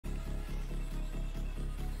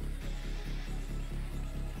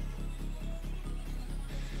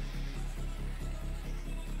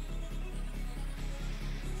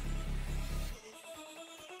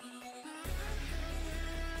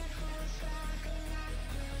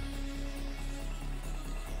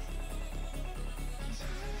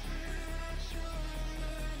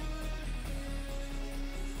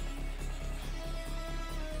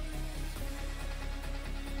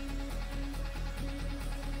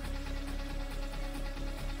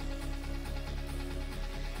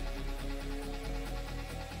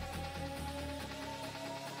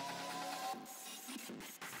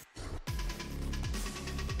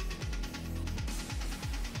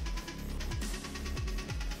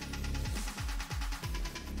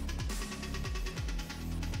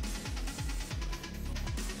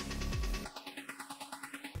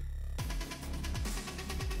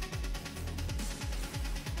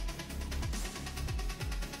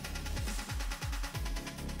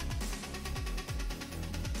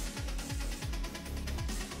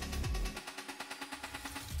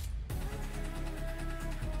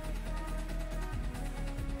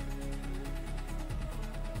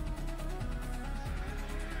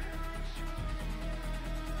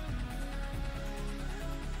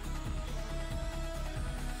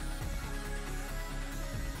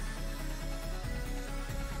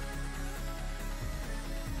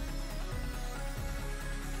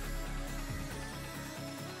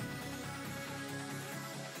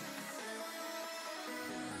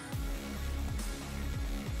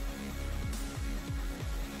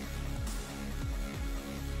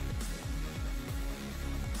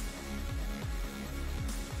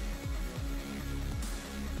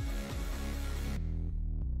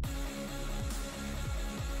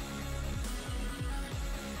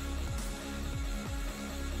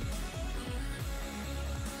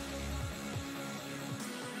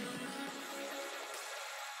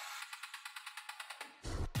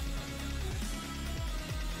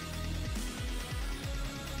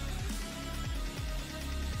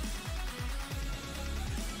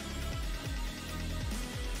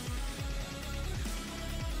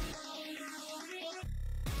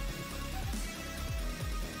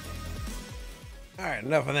All right,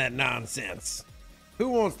 enough of that nonsense. Who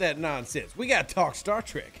wants that nonsense? We got to talk Star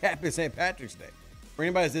Trek. Happy St. Patrick's Day. For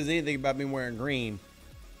anybody that says anything about me wearing green,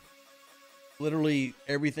 literally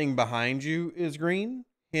everything behind you is green,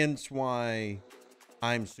 hence why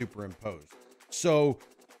I'm superimposed. So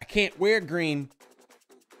I can't wear green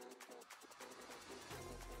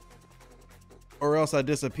or else I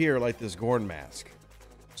disappear like this Gorn mask.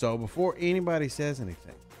 So before anybody says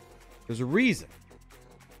anything, there's a reason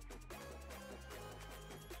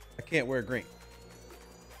I can't wear green.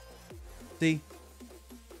 See,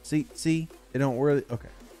 they don't really, okay.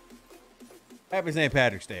 Happy St.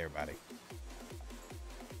 Patrick's Day, everybody.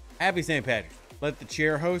 Happy St. Patrick's Day. Let the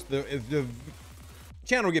chair host, the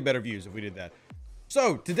channel will get better views if we did that.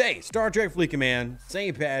 So today, Star Trek Fleet Command,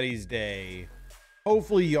 St. Patty's Day.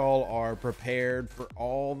 Hopefully y'all are prepared for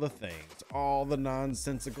all the things, all the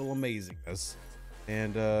nonsensical amazingness.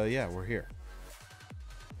 And yeah, we're here.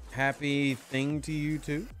 Happy thing to you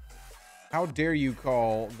too. How dare you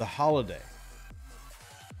call the holiday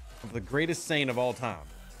of the greatest saint of all time,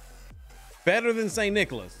 better than Saint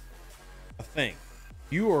Nicholas, a thing?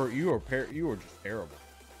 You are just terrible.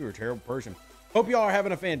 You're a terrible person. Hope y'all are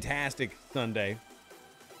having a fantastic Sunday,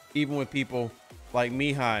 even with people like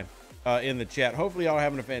Mihai in the chat. Hopefully y'all are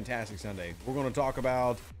having a fantastic Sunday. We're going to talk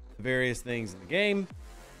about the various things in the game,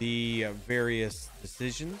 the various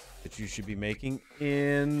decisions that you should be making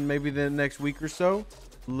in maybe the next week or so.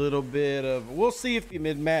 A little bit of, we'll see if the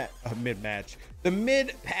mid-patch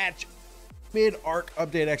mid-arc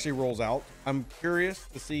update actually rolls out. I'm curious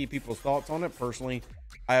to see people's thoughts on it. Personally,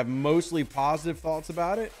 I have mostly positive thoughts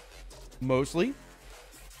about it. Mostly.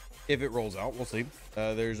 If it rolls out, we'll see.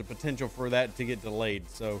 There's a potential for that to get delayed,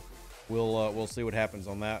 so we'll see what happens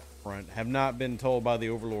on that front. Have not been told by the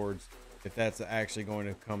overlords if that's actually going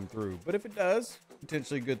to come through, but if it does,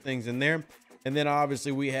 potentially good things in there. And then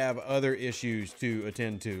obviously we have other issues to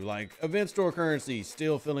attend to, like event store currency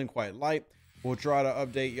still feeling quite light. We'll try to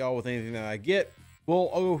update y'all with anything that I get.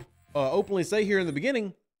 We'll openly say here in the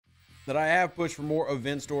beginning that I have pushed for more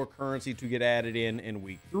event store currency to get added in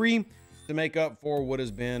week 3 to make up for what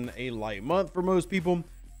has been a light month for most people.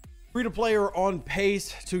 Free to play are on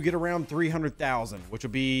pace to get around 300,000, which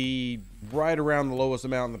will be right around the lowest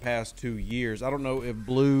amount in the past 2 years. I don't know if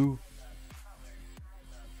Blue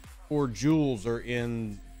or Jules are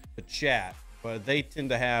in the chat, but they tend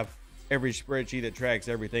to have every spreadsheet that tracks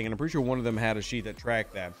everything, and I'm pretty sure one of them had a sheet that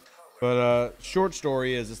tracked that. But short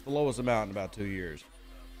story is, it's the lowest amount in about 2 years.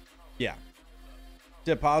 Yeah.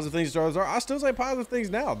 Said positive things stars are. I still say positive things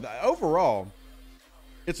now. Overall,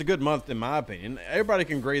 it's a good month in my opinion. Everybody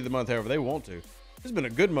can grade the month however they want to. It's been a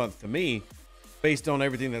good month to me based on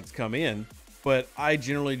everything that's come in, but I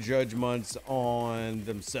generally judge months on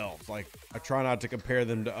themselves. Like, I try not to compare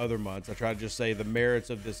them to other months. I try to just say the merits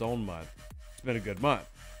of this own month. It's been a good month,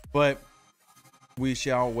 but we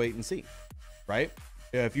shall wait and see, right?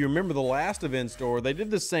 If you remember the last event store, they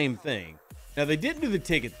did the same thing. Now, they didn't do the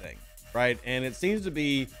ticket thing, right? And it seems to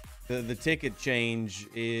be the ticket change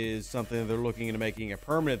is something that they're looking into making a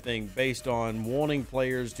permanent thing based on wanting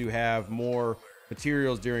players to have more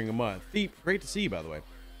materials during a month. Great to see, by the way.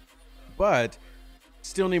 But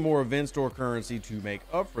still need more event store currency to make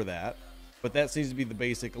up for that. But that seems to be the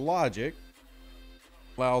basic logic.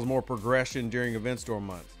 Allows more progression during event store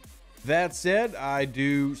months. That said, I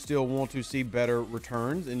do still want to see better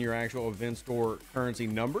returns in your actual event store currency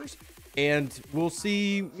numbers. And we'll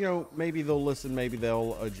see, you know, maybe they'll listen, maybe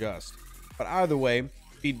they'll adjust. But either way,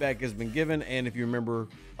 feedback has been given. And if you remember,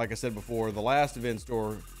 like I said before, the last event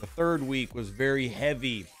store, the 3rd week was very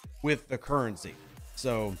heavy with the currency.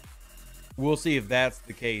 So we'll see if that's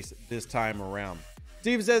the case this time around.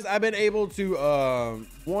 Steve says, I've been able to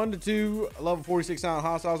 1 to 2 level 46 silent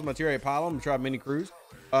hostiles in my tier 8 pylon. I'm try mini cruise.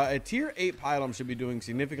 A tier 8 pylon should be doing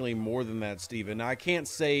significantly more than that, Steven. Now, I can't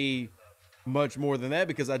say much more than that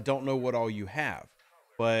because I don't know what all you have,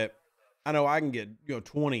 but I know I can get, you know,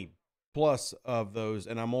 20 plus of those,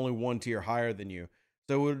 and I'm only 1 tier higher than you.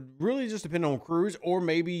 So it would really just depend on cruise, or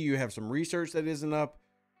maybe you have some research that isn't up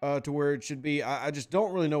to where it should be. I just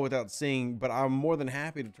don't really know without seeing, but I'm more than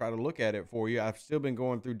happy to try to look at it for you. I've still been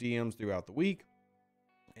going through DMs throughout the week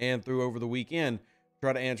and through over the weekend,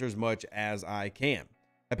 try to answer as much as I can.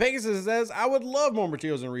 Now, Pegasus says, I would love more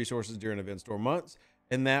materials and resources during event store months.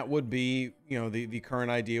 And that would be, you know, the current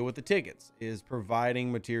idea with the tickets is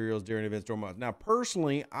providing materials during event store months. Now,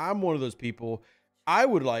 personally, I'm one of those people. I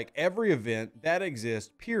would like every event that exists,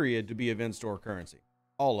 period, to be event store currency.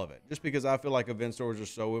 All of it. Just because I feel like event stores are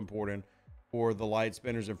so important for the light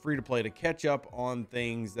spinners and free to play to catch up on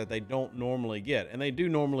things that they don't normally get. And they do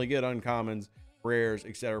normally get uncommons, rares,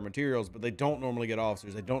 etc. materials, but they don't normally get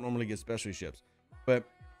officers. They don't normally get specialty ships. but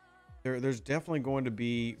there's definitely going to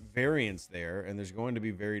be variance there, and there's going to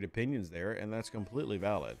be varied opinions there, and that's completely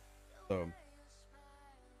valid. So,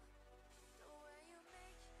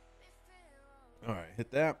 all right,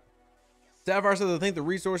 hit that. Sapphire says, I think the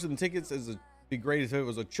resources and tickets is be great if it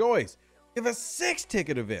was a choice. Give us 6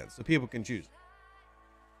 ticket events so people can choose.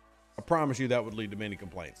 I promise you that would lead to many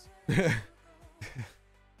complaints.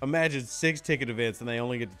 Imagine 6 ticket events and they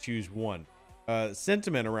only get to choose one.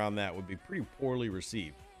 Sentiment around that would be pretty poorly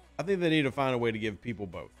received. I think they need to find a way to give people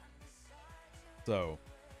both. So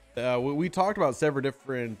we talked about several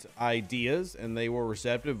different ideas and they were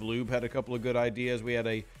receptive. Lube had a couple of good ideas. We had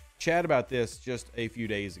a chat about this just a few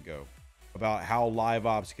days ago about how live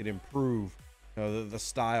ops could improve the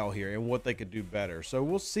style here and what they could do better. So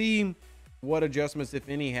we'll see what adjustments, if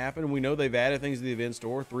any, happen. We know they've added things to the event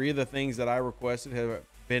store. 3 of the things that I requested have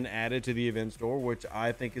been added to the event store, which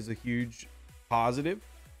I think is a huge positive.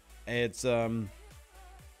 It's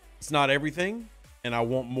not everything, and I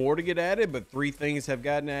want more to get added, but 3 things have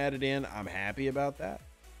gotten added in. I'm happy about that.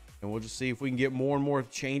 And we'll just see if we can get more and more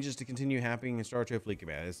changes to continue happening in Star Trek Fleet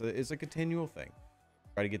Command. It's a continual thing.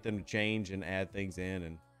 Try to get them to change and add things in,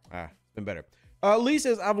 and it's been better. Lee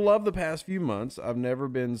says, I've loved the past few months. I've never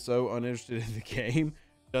been so uninterested in the game.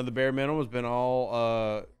 Done the bare minimum. Has been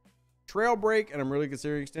all trail break, and I'm really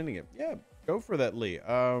considering extending it. Yeah, go for that, Lee.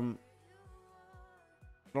 I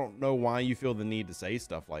don't know why you feel the need to say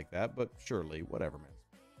stuff like that, but sure, Lee, whatever, man.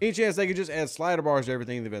 Any chance they could just add slider bars to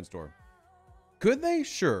everything in the event store? Could they?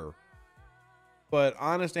 Sure. But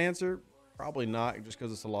honest answer, probably not, just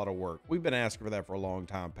because it's a lot of work. We've been asking for that for a long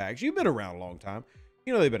time, Pax. You've been around a long time.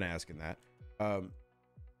 You know they've been asking that.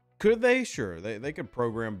 Could they? Sure. They could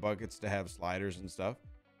program buckets to have sliders and stuff,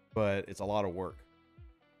 but it's a lot of work.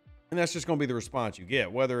 And that's just going to be the response you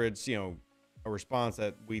get. Whether it's, you know, a response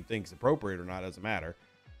that we think is appropriate or not, doesn't matter.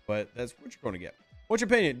 But that's what you're going to get. What's your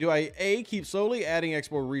opinion? Do I A, keep slowly adding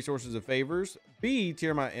export resources of favors, B,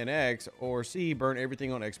 tier my NX, or C, burn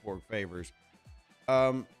everything on export favors?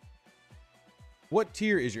 What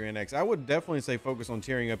tier is your NX? I would definitely say focus on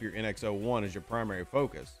tiering up your NX01 as your primary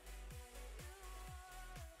focus.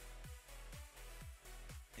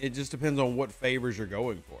 It just depends on what favors you're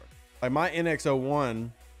going for. Like my NX01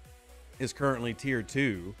 is currently tier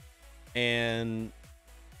 2 and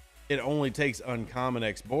it only takes uncommon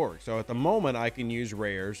X Borg. So at the moment I can use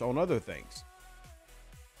rares on other things.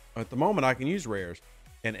 At the moment I can use rares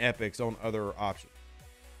and epics on other options.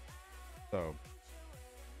 So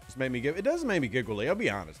it doesn't make me giggle. I'll be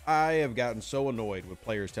honest. I have gotten so annoyed with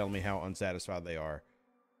players telling me how unsatisfied they are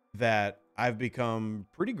that I've become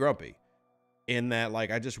pretty grumpy. In that,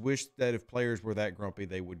 like, I just wish that if players were that grumpy,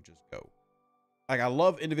 they would just go. Like, I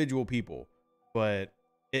love individual people, but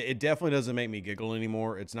it definitely doesn't make me giggle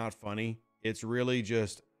anymore. It's not funny. It's really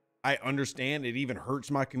just, I understand it even hurts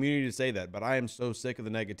my community to say that, but I am so sick of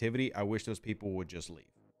the negativity. I wish those people would just leave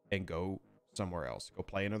and go somewhere else. Go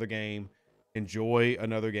play another game. Enjoy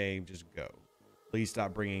another game. Just go. Please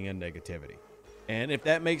stop bringing in negativity. And if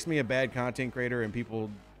that makes me a bad content creator and people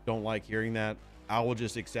don't like hearing that, I will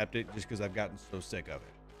just accept it just because I've gotten so sick of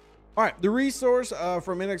it. All right, the resource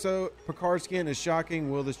from NXO Picard skin is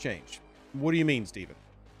shocking. Will this change? What do you mean, Steven?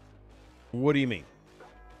 What do you mean?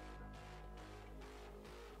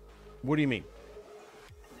 What do you mean?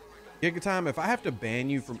 Giga Time, if I have to ban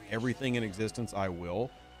you from everything in existence, I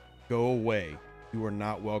will. Go away. You are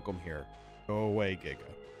not welcome here. Go away, Giga.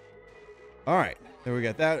 All right, there we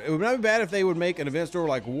got that. It would not be bad if they would make an event store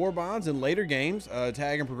like War Bonds in later games,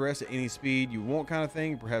 tag and progress at any speed you want kind of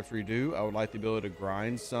thing. Perhaps redo. I would like the ability to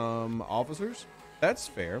grind some officers. That's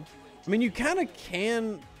fair. I mean, you kind of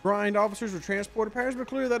can grind officers with transporter pairs, but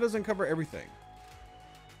clearly that doesn't cover everything.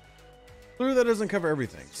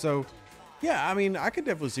 So, yeah, I mean, I could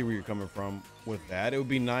definitely see where you're coming from with that. It would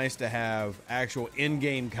be nice to have actual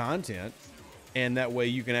in-game content, and that way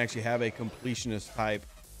you can actually have a completionist type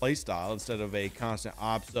playstyle instead of a constant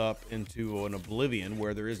ops up into an oblivion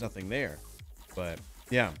where there is nothing there. But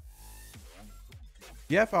yeah,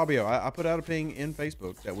 Fabio, I put out a ping in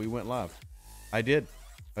Facebook that we went live. I did.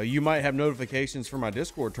 You might have notifications for my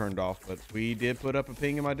Discord turned off, but we did put up a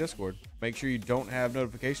ping in my Discord. Make sure you don't have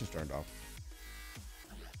notifications turned off.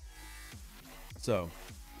 So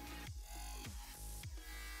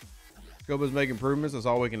Scoba's making improvements. That's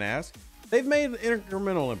all we can ask. They've made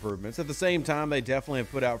incremental improvements. At the same time, they definitely have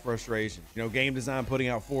put out frustration. You know, game design putting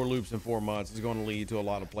out 4 loops in 4 months is going to lead to a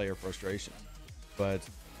lot of player frustration. But,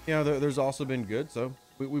 you know, there's also been good, so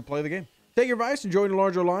we play the game. Take your advice and join a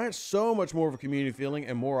larger alliance. So much more of a community feeling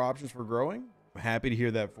and more options for growing. I'm happy to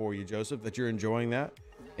hear that for you, Joseph, that you're enjoying that.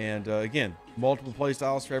 And, again, multiple play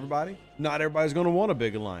styles for everybody. Not everybody's going to want a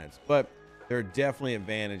big alliance, but there are definitely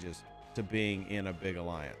advantages to being in a big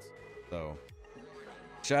alliance. So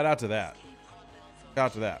shout out to that. Shout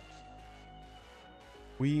out to that.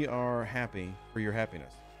 We are happy for your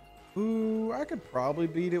happiness. Ooh, I could probably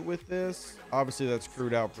beat it with this. Obviously, that's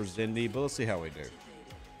screwed out for Zindy, but let's see how we do.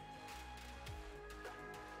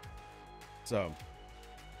 So,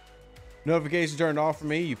 notifications turned off for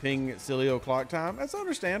me. You ping at silly o'clock time. That's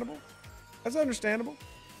understandable. That's understandable.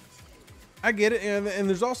 I get it. And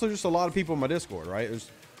there's also just a lot of people in my Discord, right? There's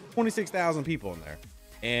 26,000 people in there.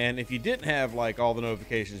 And if you didn't have like all the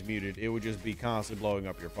notifications muted, it would just be constantly blowing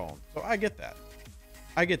up your phone. So I get that.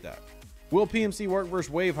 I get that. Will PMC work versus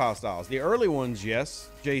wave hostiles? The early ones, yes,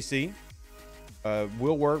 JC.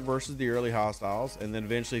 Will work versus the early hostiles. And then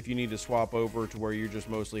eventually if you need to swap over to where you're just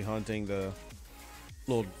mostly hunting the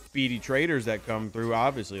little speedy traders that come through,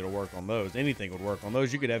 obviously it'll work on those. Anything would work on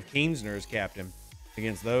those. You could have Kingsner as captain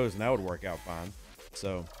against those, and that would work out fine.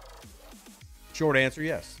 So, short answer,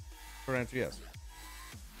 yes. Short answer, yes.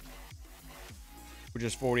 With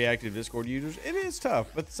just 40 active Discord users, it is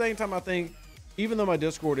tough. But at the same time, I think even though my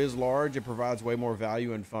Discord is large, it provides way more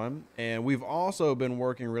value and fun. And we've also been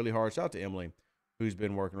working really hard. Shout out to Emily, who's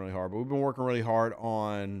been working really hard. But we've been working really hard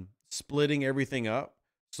on splitting everything up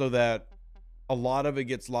so that a lot of it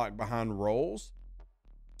gets locked behind roles.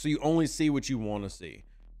 So you only see what you want to see.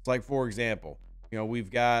 It's like, for example, you know,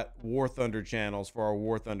 we've got War Thunder channels for our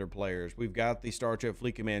War Thunder players. We've got the Star Trek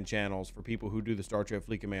Fleet Command channels for people who do the Star Trek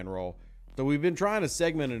Fleet Command role. So we've been trying to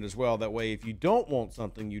segment it as well. That way, if you don't want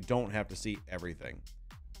something, you don't have to see everything.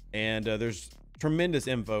 And there's tremendous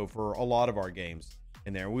info for a lot of our games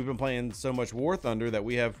in there. We've been playing so much War Thunder that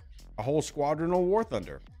we have a whole squadron on War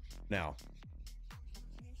Thunder now.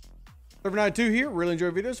 Server 92 here. Really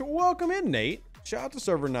enjoy videos. So welcome in, Nate. Shout out to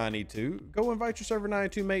Server 92. Go invite your Server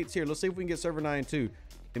 92 mates here. Let's see if we can get Server 92,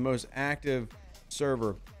 the most active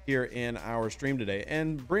server here in our stream today,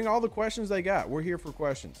 and bring all the questions they got. We're here for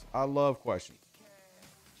questions. I love questions.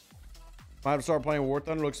 Might have to start playing War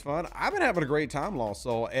Thunder. Looks fun. I've been having a great time, Lost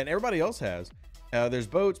Soul, and everybody else has. There's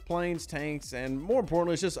boats, planes, tanks, and more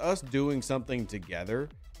importantly, it's just us doing something together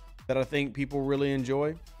that I think people really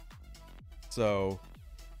enjoy. So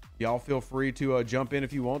y'all feel free to jump in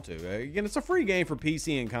if you want to. Again, it's a free game for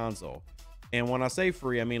PC and console. And when I say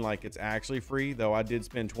free, I mean like it's actually free, though I did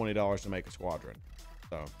spend $20 to make a squadron.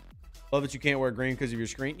 So, love that you can't wear green because of your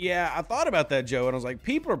screen. Yeah, I thought about that, Joe, and I was like,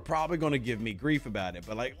 people are probably going to give me grief about it.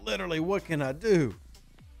 But like, literally, what can I do?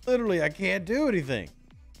 Literally, I can't do anything.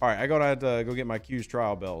 All right, I gotta have to go get my Q's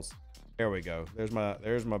trial bells. There we go. There's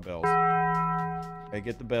my bells. Okay,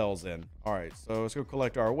 get the bells in. All right, so let's go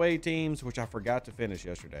collect our away teams, which I forgot to finish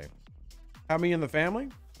yesterday. How many in the family?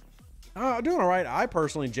 Doing all right. I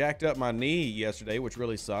personally jacked up my knee yesterday, which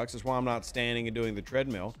really sucks. That's why I'm not standing and doing the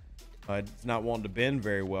treadmill. It's not wanting to bend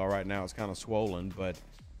very well right now. It's kind of swollen, but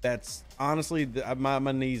that's honestly, my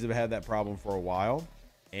knees have had that problem for a while,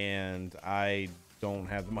 and I don't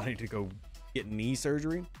have the money to go get knee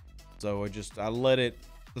surgery. So I let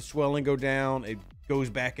the swelling go down. It goes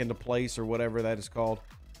back into place or whatever that is called,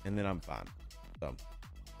 and then I'm fine. So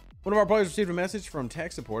one of our players received a message from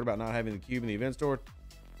tech support about not having the cube in the event store.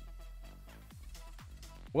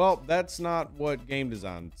 Well, that's not what game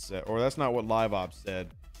design said, or that's not what live ops said,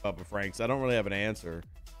 Bubba Franks. I don't really have an answer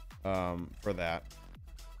for that.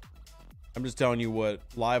 I'm just telling you what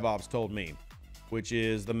live ops told me, which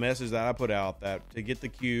is the message that I put out, that to get the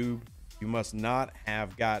cube, you must not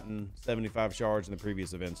have gotten 75 shards in the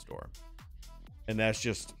previous event store. And that's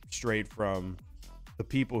just straight from the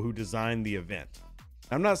people who designed the event.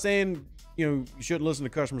 I'm not saying, you shouldn't listen to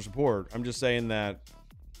customer support. I'm just saying that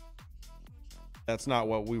that's not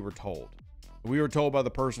what we were told. We were told by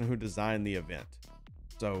the person who designed the event.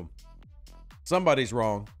 So somebody's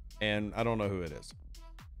wrong, and I don't know who it is.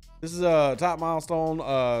 This is a top milestone,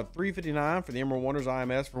 359 for the Emerald Wonders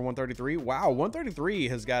IMS for 133. Wow, 133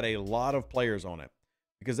 has got a lot of players on it,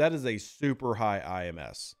 because that is a super high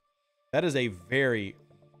IMS. That is a very,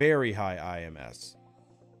 very high IMS.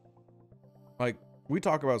 Like, we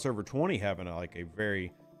talk about server 20 having a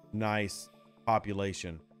very nice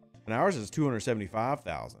population, and ours is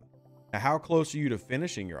 275,000. Now, how close are you to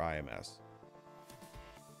finishing your IMS?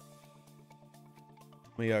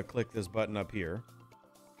 Let me click this button up here.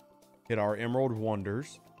 Hit our Emerald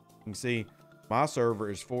Wonders. You can see my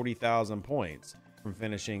server is 40,000 points from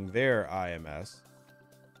finishing their IMS.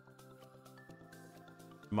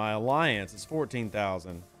 My alliance is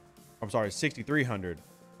 14,000. I'm sorry, 6,300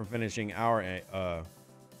 from finishing our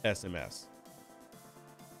SMS.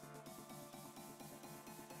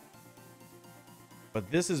 But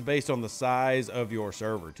this is based on the size of your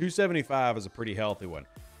server. 275 is a pretty healthy one.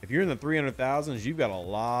 If you're in the 300,000s, you've got a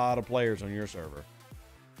lot of players on your server.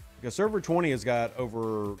 Because server 20 has got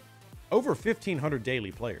over 1,500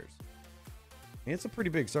 daily players. And it's a pretty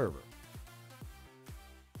big server.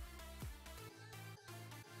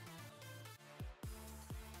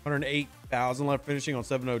 $108,000 left finishing on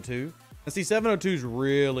 702. And see, 702 is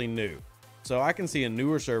really new. So I can see a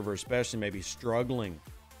newer server, especially maybe struggling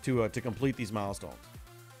to complete these milestones.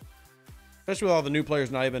 Especially with all the new players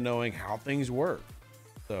not even knowing how things work.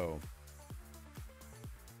 So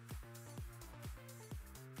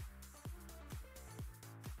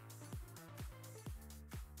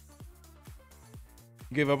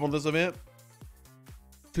you gave up on this event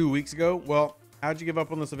 2 weeks ago? Well, how'd you give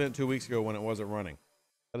up on this event 2 weeks ago when it wasn't running?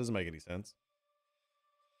 That doesn't make any sense.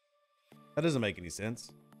 That doesn't make any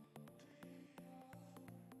sense.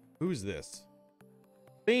 Who's this?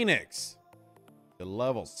 Phoenix. The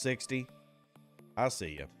level 60. I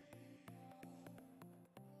see you.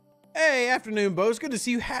 Hey, afternoon, Bose. Good to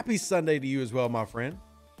see you. Happy Sunday to you as well, my friend.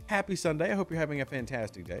 Happy Sunday. I hope you're having a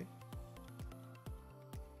fantastic day.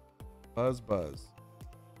 Buzz.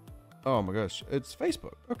 Oh my gosh. It's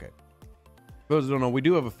Facebook. Okay. For those who don't know, we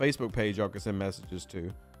do have a Facebook page y'all can send messages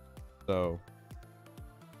to. So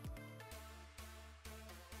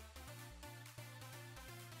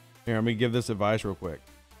here, let me give this advice real quick.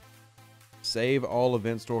 Save all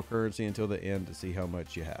event store currency until the end to see how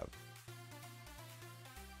much you have.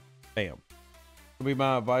 Bam. That'll be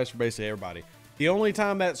my advice for basically everybody. The only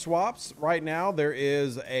time that swaps right now, there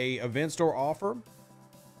is a event store offer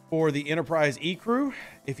for the Enterprise E-Crew.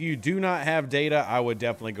 If you do not have data, I would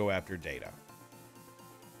definitely go after data.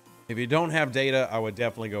 If you don't have data, I would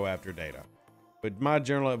definitely go after data. But my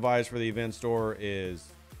general advice for the event store is,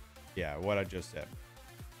 yeah, what I just said.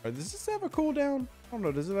 Does this have a cooldown? I don't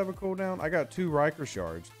know. Does it have a cooldown? I got 2 Riker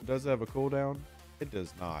shards. Does it have a cooldown? It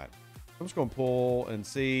does not. I'm just going to pull and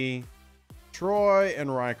see. Troy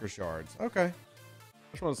and Riker shards. Okay.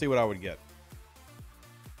 I just want to see what I would get.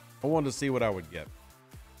 I wanted to see what I would get.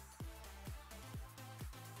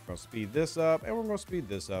 I'm going to speed this up, and we're going to speed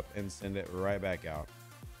this up and send it right back out.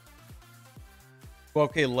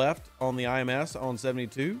 12K left on the IMS on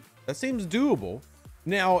 72. That seems doable.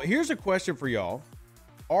 Now, here's a question for y'all.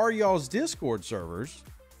 Are y'all's Discord servers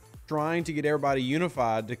trying to get everybody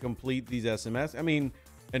unified to complete these SMS? I mean,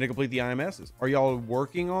 and to complete the IMSs. Are y'all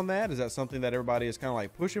working on that? Is that something that everybody is kind of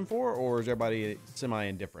like pushing for, or is everybody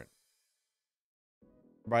semi-indifferent?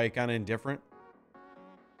 Everybody kind of indifferent?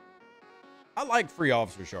 I like free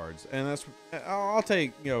officer shards, and that's, I'll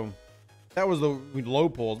take, you know, that was the low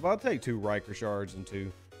pulls, but I'll take 2 Riker shards and 2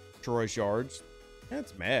 Troy shards.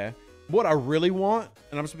 That's meh. What I really want,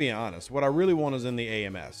 and I'm just being honest, what I really want is in the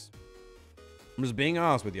AMS. I'm just being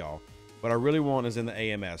honest with y'all. What I really want is in the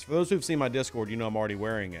AMS. For those who've seen my Discord, you know I'm already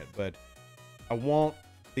wearing it, but I want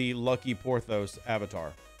the Lucky Porthos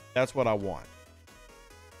avatar. That's what I want.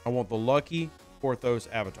 I want the Lucky Porthos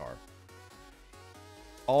avatar.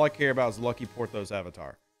 All I care about is Lucky Porthos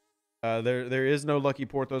avatar. There is no Lucky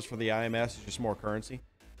Porthos for the IMS. It's just more currency.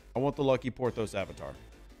 I want the Lucky Porthos avatar.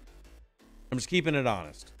 I'm just keeping it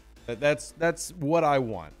honest. That's what I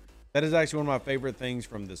want. That is actually one of my favorite things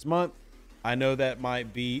from this month. I know that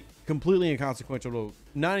might be completely inconsequential to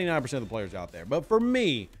 99% of the players out there, but for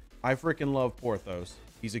me, I freaking love Porthos.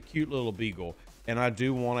 He's a cute little beagle, and I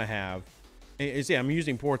do want to have. See, I'm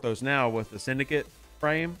using Porthos now with the Syndicate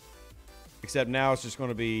frame, except now it's just going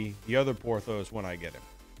to be the other Porthos when I get him.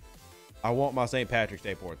 I want my St. Patrick's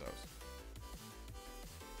Day Porthos.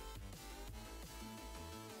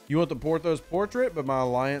 You want the Porthos portrait, but my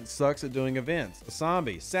alliance sucks at doing events. A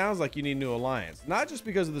zombie. Sounds like you need a new alliance. Not just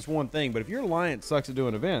because of this one thing, but if your alliance sucks at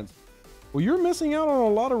doing events, well, you're missing out on a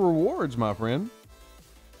lot of rewards, my friend.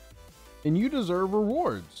 And you deserve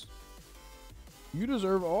rewards. You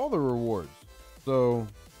deserve all the rewards. So,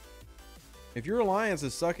 if your alliance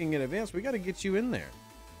is sucking at events, we got to get you in there.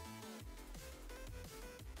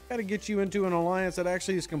 Got to get you into an alliance that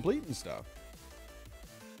actually is completing stuff.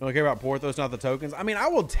 Don't care about Porthos, not the tokens. I mean, I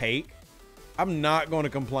will take. I'm not going to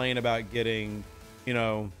complain about getting, you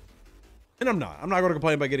know, and I'm not going to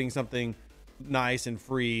complain about getting something nice and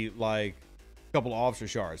free, like a couple of officer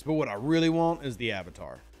shards. But what I really want is the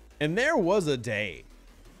avatar. And there was a day,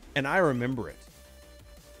 and I remember it,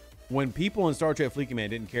 when people in Star Trek Fleet Command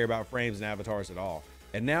didn't care about frames and avatars at all.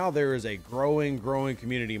 And now there is a growing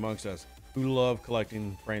community amongst us who love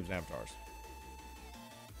collecting frames and avatars.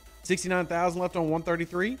 69,000 left on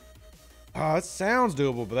 133. Oh, it sounds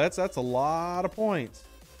doable, but that's a lot of points.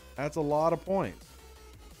 That's a lot of points.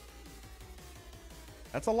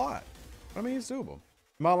 That's a lot. I mean, it's doable.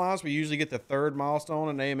 In my alliance, we usually get the 3rd milestone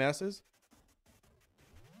in AMSs.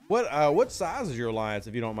 What size is your alliance,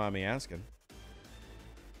 if you don't mind me asking?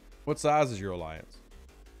 What size is your alliance?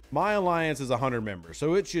 My alliance is 100 members,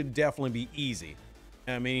 so it should definitely be easy.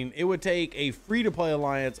 I mean, it would take a free-to-play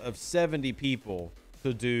alliance of 70 people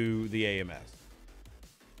to do the AMS.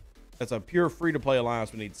 That's a pure free-to-play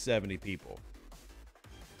alliance. We need 70 people.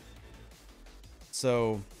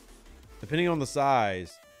 So, depending on the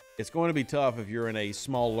size, it's going to be tough if you're in a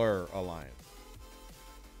smaller alliance.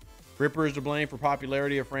 Ripper is to blame for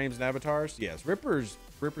popularity of frames and avatars. Yes, Ripper's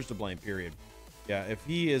to blame, period. Yeah, if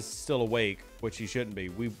he is still awake, which he shouldn't be,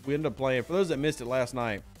 we end up playing. For those that missed it last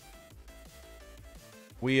night,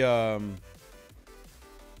 we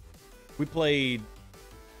played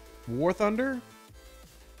War Thunder,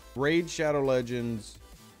 Raid Shadow Legends,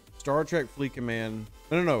 Star Trek Fleet Command.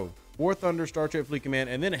 No. War Thunder, Star Trek Fleet Command,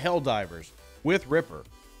 and then Helldivers with Ripper.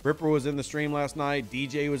 Ripper was in the stream last night.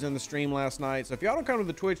 DJ was in the stream last night. So if y'all don't come to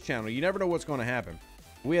the Twitch channel, you never know what's going to happen.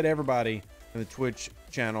 We had everybody in the Twitch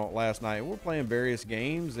channel last night. We're playing various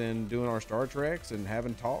games and doing our Star Treks and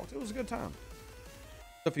having talks. It was a good time.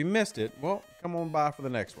 So if you missed it, well, come on by for the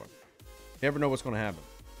next one. You never know what's going to happen.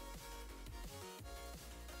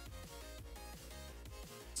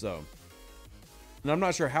 So, and I'm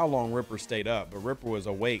not sure how long Ripper stayed up, but Ripper was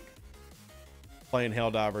awake playing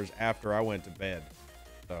Helldivers after I went to bed.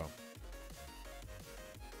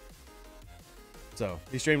 So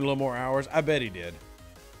he streamed a little more hours. I bet he did.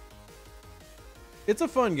 It's a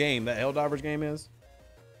fun game, that Helldivers game is.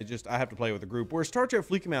 It just, I have to play with a group. Where Star Trek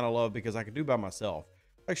Fleet Command I love because I can do by myself.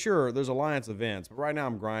 Like, sure, there's alliance events, but right now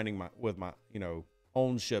I'm grinding with my,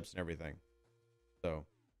 own ships and everything. So,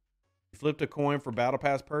 you flipped a coin for Battle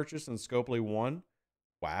Pass purchase and Scopely won.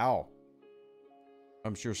 Wow.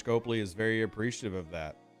 I'm sure Scopely is very appreciative of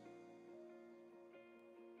that.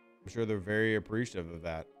 I'm sure they're very appreciative of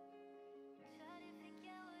that.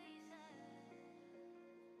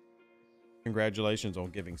 Congratulations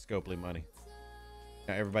on giving Scopely money.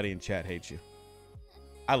 Now everybody in chat hates you.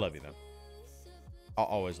 I love you though. I'll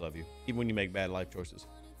always love you, even when you make bad life choices.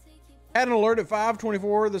 Had an alert at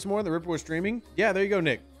 5:24 this morning. The Ripper was streaming. Yeah, there you go,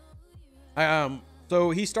 Nick.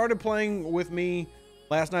 So he started playing with me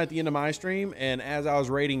last night at the end of my stream, and as I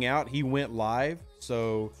was raiding out, he went live.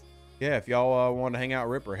 So yeah, if y'all want to hang out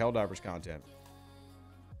Ripper, Helldivers content.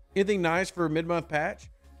 Anything nice for a mid-month patch?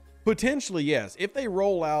 Potentially, yes. If they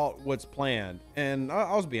roll out what's planned, and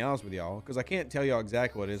I'll just be honest with y'all, because I can't tell y'all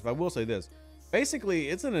exactly what it is, but I will say this. Basically,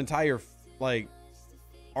 it's an entire,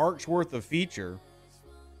 arc's worth of feature,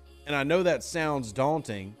 and I know that sounds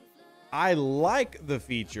daunting. I like the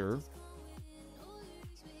feature.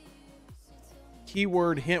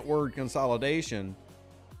 Keyword, hint word consolidation.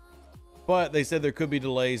 But they said there could be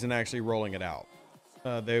delays in actually rolling it out.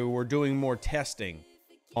 They were doing more testing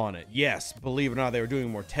on it. Yes, believe it or not, they were doing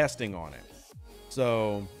more testing on it.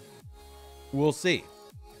 So, we'll see.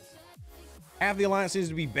 Half the alliance seems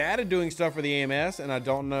to be bad at doing stuff for the AMS, and I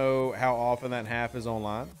don't know how often that half is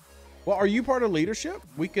online. Well, are you part of leadership?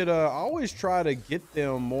 We could always try to get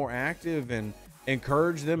them more active and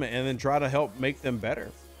encourage them and then try to help make them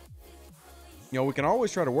better. We can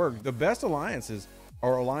always try to work. The best alliances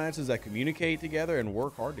are alliances that communicate together and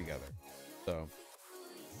work hard together. So,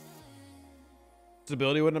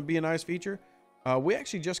 stability wouldn't be a nice feature. We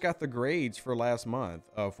actually just got the grades for last month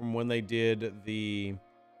from when they did the...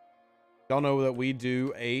 Y'all know that we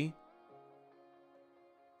do a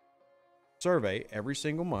survey every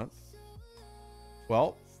single month.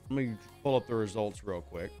 Well, let me pull up the results real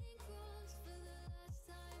quick.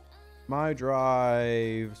 My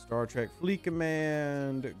Drive, Star Trek Fleet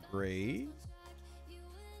Command, grades.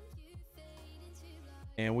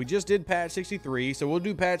 And we just did patch 63, so we'll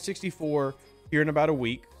do patch 64 here in about a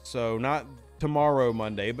week. So not tomorrow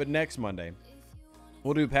Monday, but next Monday.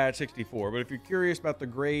 We'll do patch 64. But if you're curious about the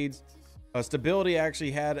grades, stability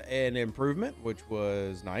actually had an improvement, which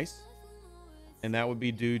was nice. And that would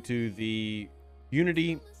be due to the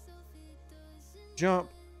Unity jump.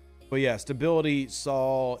 But yeah, stability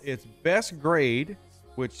saw its best grade,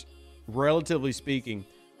 which relatively speaking,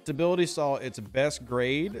 stability saw its best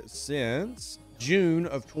grade since June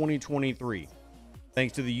of 2023.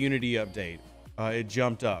 Thanks to the Unity update. It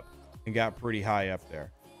jumped up and got pretty high up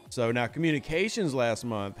there. So now communications last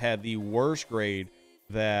month had the worst grade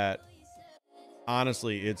that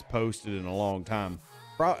honestly it's posted in a long time.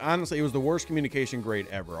 Honestly, it was the worst communication grade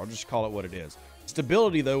ever. I'll just call it what it is.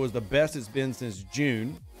 Stability, though, was the best it's been since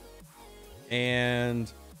June.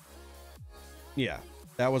 And yeah,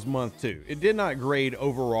 that was month 2. It did not grade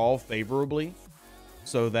overall favorably.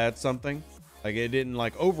 So that's something. Like, it didn't,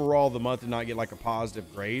 overall, the month did not get, a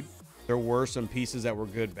positive grade. There were some pieces that were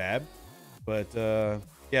good, bad. But,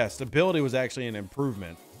 Yeah, stability was actually an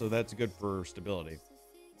improvement, so that's good for stability.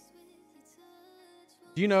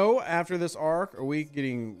 Do you know, after this arc, are we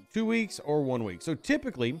getting 2 weeks or 1 week? So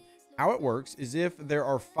typically, how it works is if there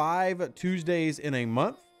are 5 Tuesdays in a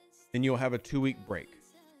month, then you'll have a 2-week break.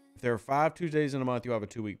 If there are 5 Tuesdays in a month, you'll have a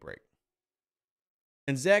 2-week break.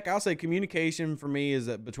 And Zach, I'll say communication for me is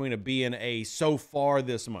between a B and A so far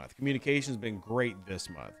this month. Communication's been great this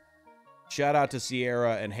month. Shout out to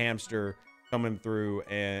Sierra and Hamster coming through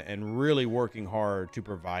and really working hard to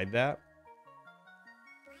provide that.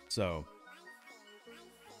 So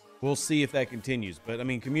we'll see if that continues. But I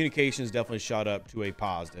mean, communication is definitely shot up to a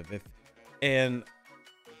positive. And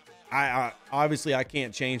I obviously I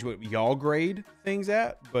can't change what y'all grade things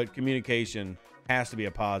at, but communication has to be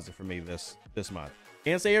a positive for me this month.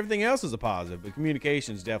 Can't say everything else is a positive, but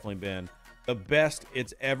communication's definitely been the best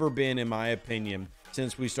it's ever been, in my opinion,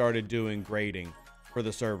 since we started doing grading for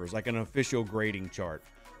the servers, like an official grading chart.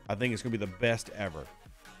 I think it's gonna be the best ever.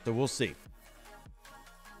 So we'll see.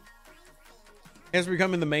 As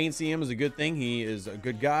becoming the main CM is a good thing. He is a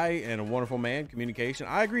good guy and a wonderful man. Communication.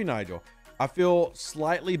 I agree, Nigel. I feel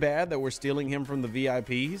slightly bad that we're stealing him from the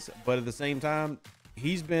VIPs, but at the same time,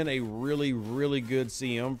 he's been a really, really good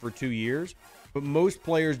CM for 2 years. But most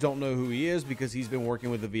players don't know who he is because he's been working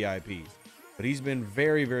with the VIPs. But he's been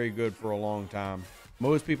very, very good for a long time.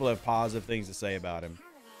 Most people have positive things to say about him.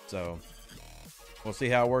 So we'll see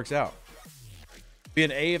how it works out.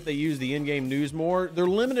 Being A, if they use the in-game news more, they're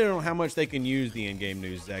limited on how much they can use the in-game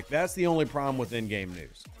news, Zach. That's the only problem with in-game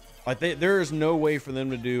news. Like there is no way for them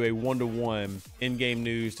to do a one-to-one in-game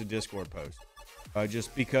news to Discord post.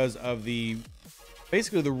 Just because of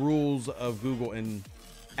basically the rules of Google and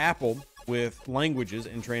Apple with languages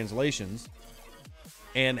and translations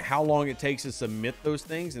and how long it takes to submit those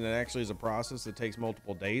things. And it actually is a process that takes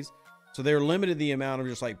multiple days. So they're limited the amount of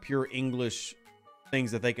just like pure English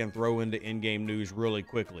things that they can throw into in-game news really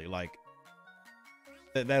quickly. Like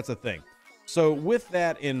that's a thing. So with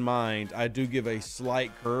that in mind, I do give a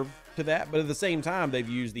slight curve to that. But at the same time, they've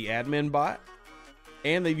used the admin bot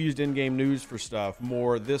and they've used in-game news for stuff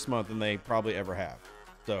more this month than they probably ever have.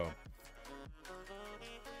 So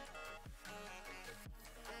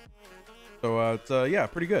it's yeah,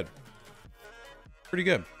 pretty good. Pretty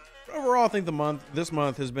good. Overall, I think this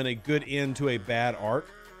month has been a good end to a bad arc.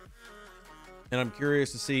 And I'm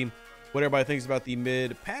curious to see what everybody thinks about the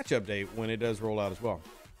mid-patch update when it does roll out as well.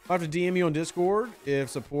 I'll have to DM you on Discord if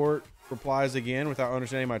support replies again without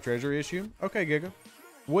understanding my treasury issue. Okay, Giga.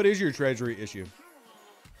 What is your treasury issue?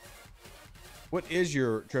 What is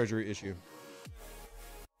your treasury issue?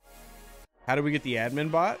 How do we get the admin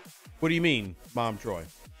bot? What do you mean, Mom Troy?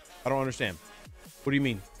 I don't understand. What do you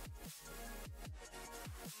mean?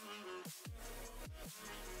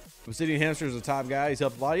 Obsidian Hamster is a top guy. He's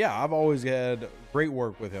helped a lot. Yeah, I've always had great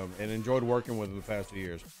work with him and enjoyed working with him the past 2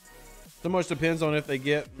 years. So much depends on if they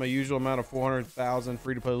get my usual amount of 400,000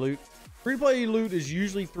 free-to-play loot. Free-to-play loot is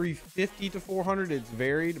usually 350 to 400. It's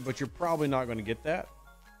varied, but you're probably not going to get that.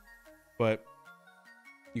 But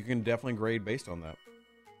you can definitely grade based on that.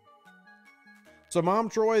 So Mom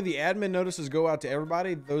Troy, the admin notices go out to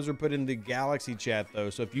everybody. Those are put in the Galaxy chat though.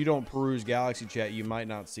 So if you don't peruse Galaxy chat, you might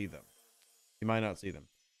not see them. You might not see them.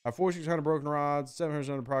 I have 4,600 broken rods,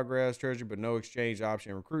 700 under progress, treasury, but no exchange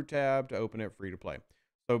option. Recruit tab to open it, free to play.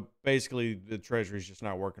 So basically the treasury is just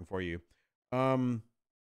not working for you.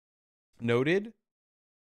 Noted.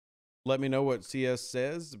 Let me know what CS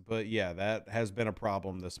says, but yeah, that has been a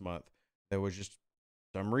problem this month. There was just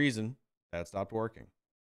some reason that stopped working.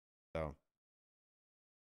 So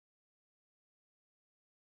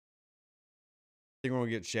think we're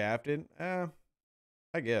gonna get shafted? I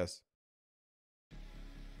guess.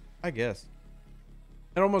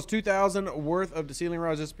 And almost 2,000 worth of the ceiling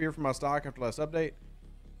rods disappeared from my stock after last update.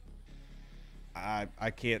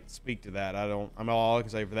 I can't speak to that. I'm all I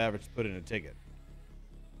can say for that, but just put in a ticket.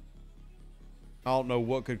 I don't know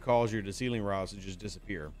what could cause your ceiling rods to just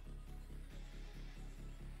disappear.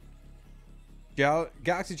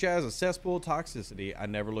 Galaxy Chat has a cesspool toxicity. I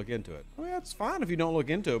never look into it. Well, that's fine if you don't look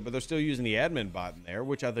into it, but they're still using the admin bot in there,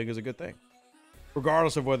 which I think is a good thing.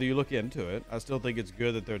 Regardless of whether you look into it, I still think it's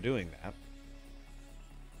good that they're doing that.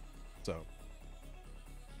 So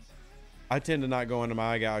I tend to not go into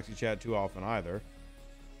my Galaxy Chat too often either.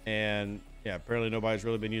 And yeah, apparently nobody's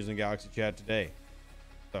really been using Galaxy Chat today.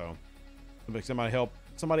 So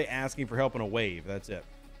somebody asking for help in a wave. That's it.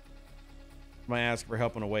 Somebody asking for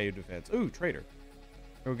help in a wave defense. Ooh, trader.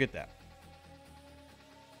 Go get that.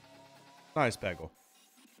 Nice, Peggle.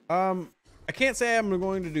 I can't say I'm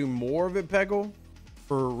going to do more of it, Peggle,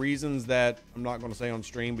 for reasons that I'm not going to say on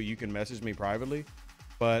stream, but you can message me privately.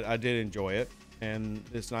 But I did enjoy it. and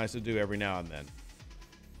it's nice to do every now and then.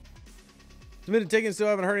 Submitted tickets, still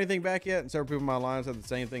haven't heard anything back yet, and several people in my line said the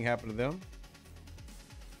same thing happened to them.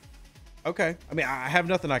 Okay. I mean, I have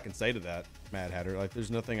nothing I can say to that, Mad Hatter. Like,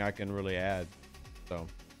 there's nothing I can really add. So,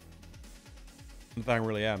 nothing I can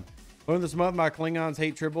really add. Learned this month, my Klingons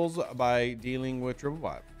hate triples by dealing with triple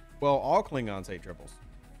bot. Well, all Klingons hate triples.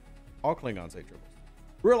 All Klingons hate triples.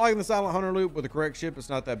 We're liking the Silent Hunter loop with the correct ship. It's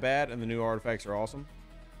not that bad, and the new artifacts are awesome.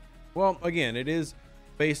 Well, again, it is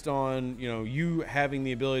based on, you know, you having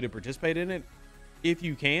the ability to participate in it. If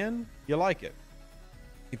you can, you like it.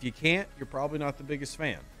 If you can't, you're probably not the biggest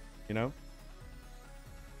fan, you know?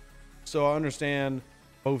 So I understand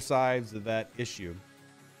both sides of that issue.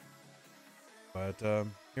 But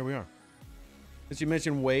here we are. Since you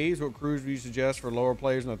mentioned waves, what crews do you suggest for lower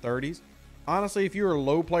players in the 30s? Honestly, if you're a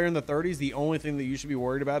low player in the 30s, the only thing that you should be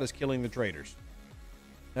worried about is killing the traitors.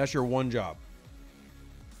 That's your one job.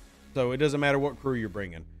 So it doesn't matter what crew you're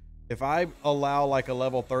bringing. If I allow like a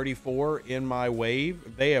level 34 in my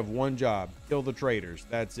wave, they have one job: kill the traitors.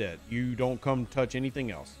 That's it. You don't come touch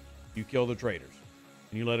anything else. You kill the traitors,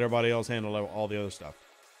 and you let everybody else handle all the other stuff.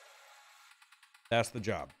 That's the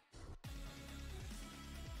job.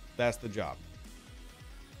 That's the job.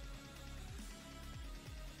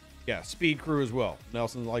 Yeah, speed crew as well.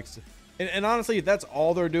 Nelson likes to, and honestly, if that's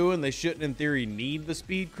all they're doing, they shouldn't in theory need the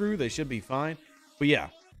speed crew. They should be fine. But yeah,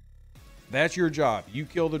 that's your job. You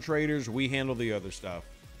kill the traitors, we handle the other stuff.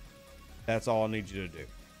 That's all I need you to do.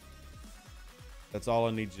 That's all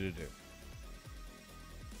I need you to do.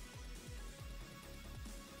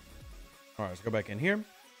 All right, let's go back in here.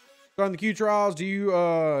 Starting the Q trials, do you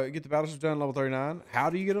get the battleships done level 39?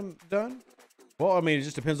 How do you get them done? Well, I mean, it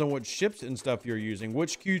just depends on what ships and stuff you're using.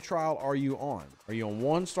 Which Q trial are you on? Are you on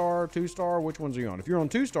 1-star, 2-star? Which ones are you on? If you're on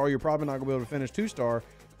 2-star, you're probably not going to be able to finish 2-star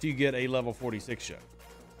till you get a level 46 ship.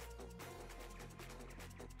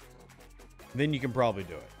 Then you can probably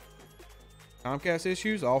do it. Comcast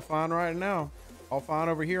issues, all fine right now. All fine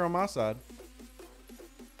over here on my side.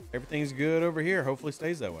 Everything's good over here. Hopefully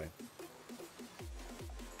stays that way.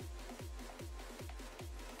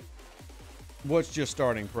 What's just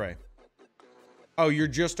starting, Prey? Oh, you're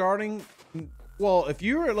just starting? Well, if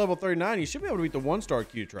you're at level 39, you should be able to beat the 1-star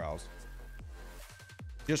Q trials.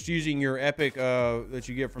 Just using your epic that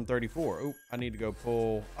you get from 34. Oh, I need to go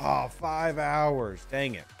pull. Oh, 5 hours.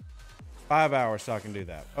 Dang it. 5 hours so I can do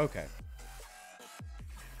that. Okay.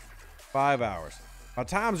 5 hours. My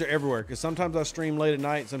times are everywhere because sometimes I stream late at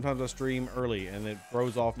night, sometimes I stream early, and it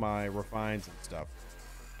throws off my refines and stuff.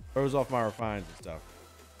 Throws off my refines and stuff.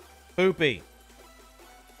 Poopy.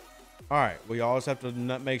 All right, we always have to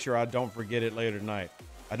make sure I don't forget it later tonight.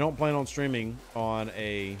 I don't plan on streaming on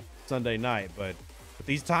a Sunday night, but with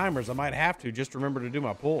these timers, I might have to just remember to do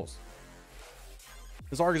my pulls.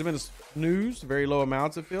 This arc has been snooze, very low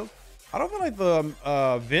amounts it feels. I don't feel like the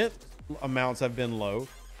event amounts have been low,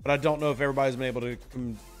 but I don't know if everybody's been able to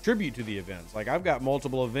contribute to the events. Like, I've got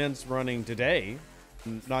multiple events running today,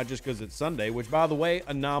 not just because it's Sunday, which, by the way,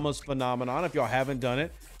 Anomalous Phenomenon. If y'all haven't done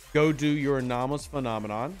it, go do your Anomalous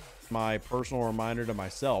Phenomenon. My personal reminder to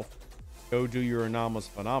myself, go do your Anomalous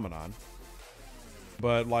Phenomenon.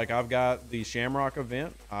 But, like, I've got the Shamrock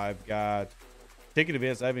event. I've got ticket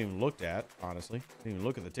events I haven't even looked at, honestly. Didn't even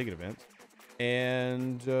look at the ticket events.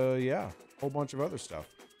 And yeah, a whole bunch of other stuff.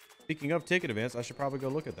 Speaking of ticket events, I should probably go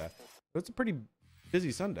look at that. But it's a pretty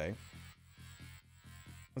busy Sunday.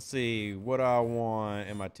 Let's see what I want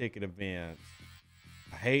in my ticket events.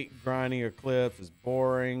 I hate grinding Eclipse. It's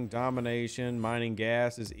boring. Domination. Mining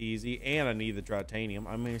gas is easy. And I need the Tritanium.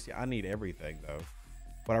 I mean, see, I need everything, though.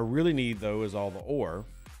 What I really need, though, is all the ore.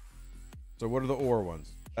 So what are the ore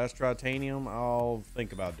ones? That's Tritanium. I'll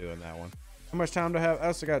think about doing that one. How much time do I have?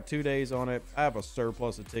 I still got 2 days on it. I have a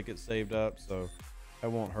surplus of tickets saved up, so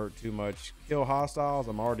that won't hurt too much. Kill hostiles.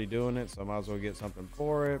 I'm already doing it, so I might as well get something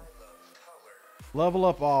for it. Level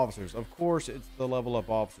up officers. Of course, it's the level up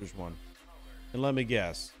officers one. And let me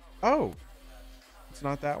guess. Oh, it's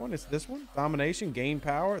not that one. It's this one. Domination, gain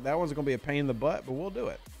power. That one's going to be a pain in the butt, but we'll do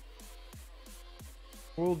it.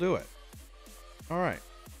 We'll do it. All right.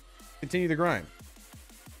 Continue the grind.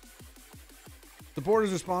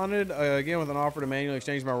 Supporters responded again with an offer to manually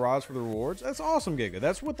exchange my rods for the rewards. That's awesome, Giga.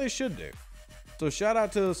 That's what they should do. So shout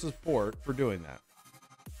out to the support for doing that.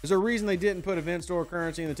 Is there a reason they didn't put event store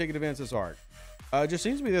currency in the ticket events this arc? It just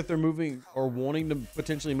seems to me that they're moving or wanting to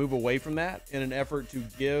potentially move away from that in an effort to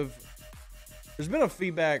give. There's been a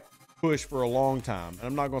feedback push for a long time, and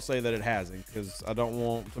I'm not going to say that it hasn't because I don't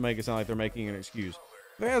want to make it sound like they're making an excuse.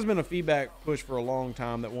 There has been a feedback push for a long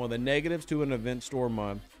time that one of the negatives to an event store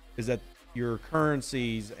month is that your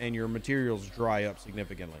currencies and your materials dry up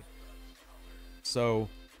significantly. So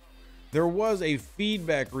there was a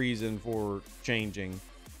feedback reason for changing,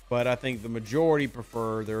 but I think the majority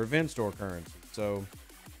prefer their event store currency. So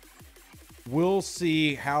we'll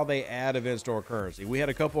see how they add event store currency. We had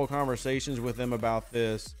a couple of conversations with them about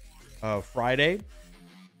this Friday,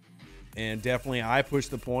 and definitely I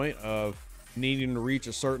pushed the point of needing to reach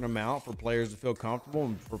a certain amount for players to feel comfortable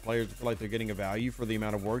and for players to feel like they're getting a value for the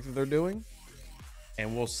amount of work that they're doing.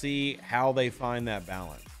 And we'll see how they find that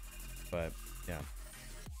balance. But yeah.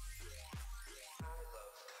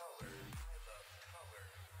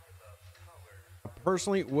 I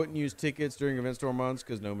personally wouldn't use tickets during event store months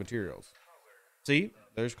because no materials. See,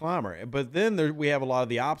 there's Climber. But then we have a lot of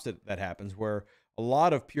the opposite that happens, where a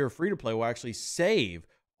lot of pure free-to-play will actually save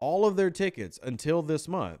all of their tickets until this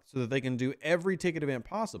month so that they can do every ticket event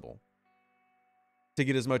possible to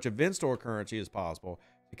get as much event store currency as possible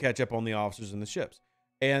to catch up on the officers and the ships.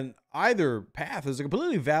 And either path is a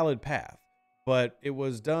completely valid path, but it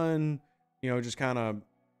was done, you know, just kind of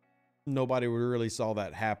nobody really saw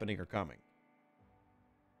that happening or coming.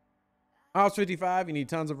 House 55, you need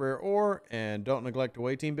tons of rare ore and don't neglect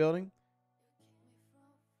away team building.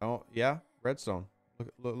 Oh, yeah, redstone.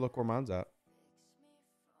 Look where mine's at.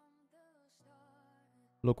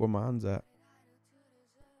 Look where mine's at.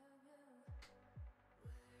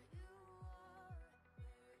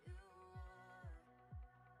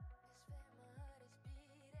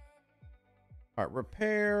 All right,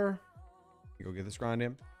 repair. Go get this grind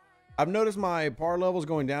in. I've noticed my par levels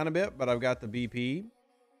going down a bit, but I've got the BP.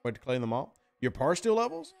 Wait to claim them all. Your par still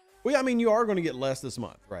levels? Well, yeah, I mean, you are going to get less this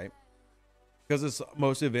month, right? Because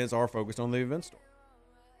most events are focused on the event store.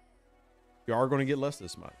 You are going to get less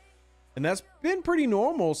this month. And that's been pretty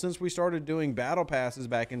normal since we started doing battle passes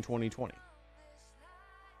back in 2020.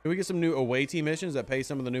 Can we get some new away team missions that pay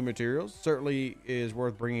some of the new materials? Certainly is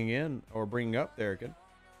worth bringing in or bringing up there, kid.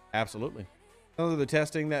 Absolutely. Other than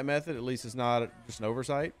testing that method, at least it's not just an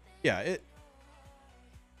oversight. Yeah,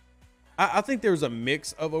 I think there's a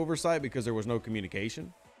mix of oversight because there was no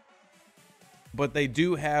communication. But they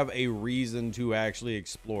do have a reason to actually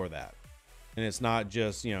explore that. And it's not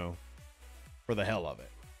just, you know, for the hell of it.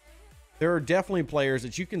 There are definitely players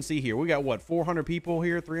that you can see here. We got, what, 400 people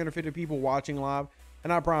here, 350 people watching live.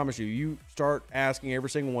 And I promise you, you start asking every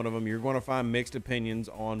single one of them, you're going to find mixed opinions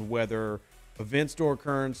on whether event store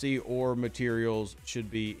currency or materials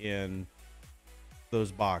should be in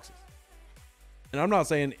those boxes. And I'm not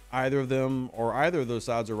saying either of them or either of those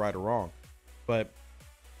sides are right or wrong, but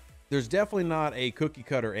there's definitely not a cookie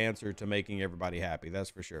cutter answer to making everybody happy. That's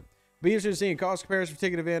for sure. Be interested in seeing cost comparison for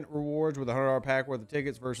ticket event rewards with a $100 pack worth of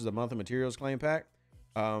tickets versus a monthly materials claim pack.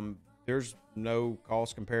 There's no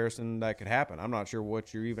cost comparison that could happen. I'm not sure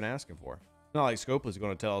what you're even asking for. It's not like Scopely is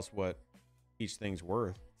going to tell us what each thing's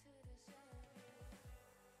worth.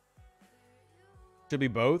 Should be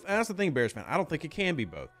both. And that's the thing, Bears fan. I don't think it can be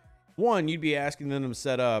both. One, you'd be asking them to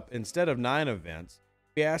set up, instead of 9 events,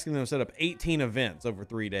 be asking them to set up 18 events over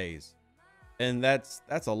 3 days. And that's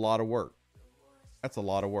a lot of work. That's a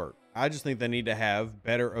lot of work. I just think they need to have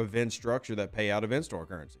better event structure that pay out event store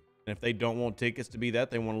currency. And if they don't want tickets to be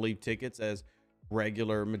that, they want to leave tickets as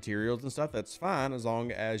regular materials and stuff, that's fine, as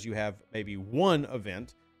long as you have maybe one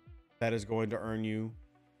event that is going to earn you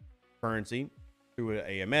currency through an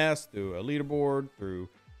AMS, through a leaderboard, through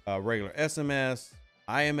regular SMS,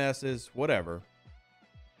 IMSs, whatever,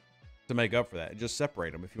 to make up for that. Just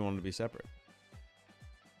separate them if you want them to be separate.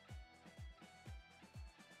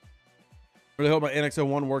 Really hope my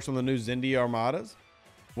NX01 works on the new Zindi Armadas.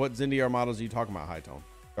 What Zindi Armadas are you talking about, Hightone?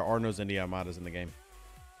 There are no Zindi Armadas in the game.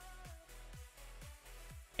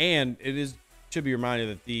 And it should be reminded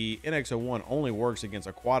that the NX01 only works against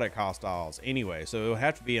aquatic hostiles anyway, so it would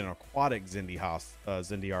have to be an aquatic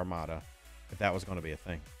Zindi Armada if that was going to be a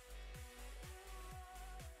thing.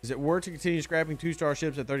 Is it worth to continue scrapping 2-star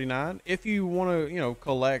ships at 39? If you want to, you know,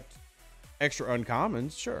 collect extra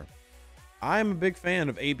uncommons, sure. I'm a big fan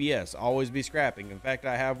of ABS. Always be scrapping. In fact,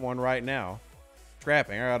 I have one right now.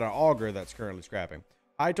 Scrapping. I got an auger that's currently scrapping.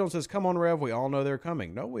 Hytone says, come on, Rev. We all know they're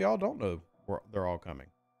coming. No, we all don't know they're all coming.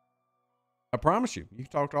 I promise you. You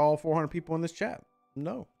can talk to all 400 people in this chat.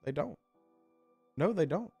 No, they don't. No, they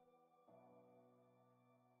don't.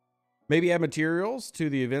 Maybe add materials to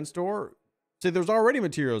the event store. See, there's already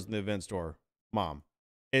materials in the event store, Mom.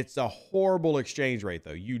 It's a horrible exchange rate,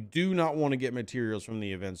 though. You do not want to get materials from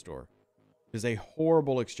the event store. It is a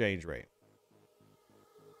horrible exchange rate.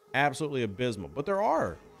 Absolutely abysmal. But there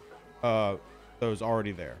are those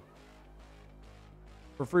already there.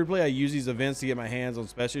 For free play, I use these events to get my hands on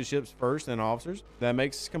specialty ships first and officers. That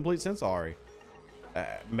makes complete sense, Ari.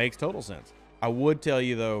 Makes total sense. I would tell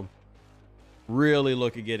you, though, really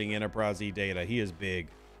look at getting Enterprise E data. He is big.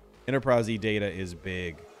 Enterprise E data is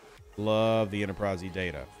big. Love the Enterprise E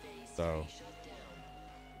data. So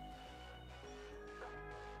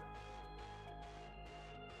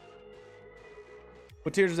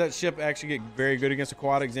what tier does that ship actually get very good against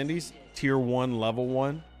aquatics indies? Tier 1, level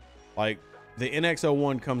 1. Like the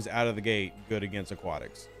NX-01 comes out of the gate good against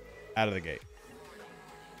aquatics. Out of the gate.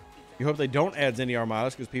 You hope they don't add Zinni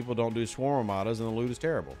Armadas because people don't do swarm armadas and the loot is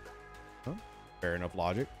terrible. Huh? Fair enough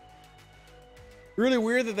logic. Really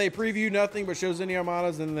weird that they preview nothing but show Zinni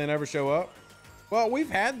Armadas and they never show up. Well, we've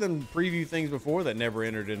had them preview things before that never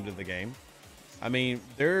entered into the game. I mean,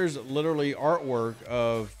 there's literally artwork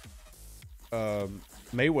of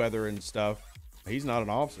Mayweather and stuff. He's not an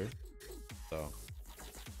officer, so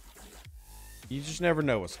you just never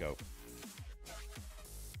know with scope.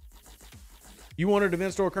 You wanted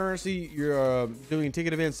event store currency. You're doing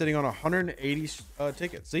ticket events sitting on 180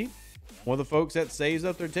 tickets. See, one of the folks that saves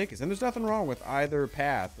up their tickets, and there's nothing wrong with either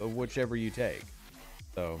path of whichever you take.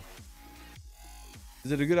 So,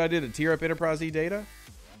 is it a good idea to tier up Enterprise E data?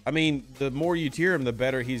 I mean, the more you tier him, the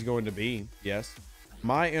better he's going to be. Yes,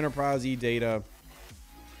 my Enterprise E data,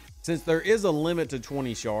 since there is a limit to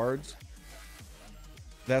 20 shards,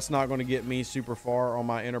 that's not going to get me super far on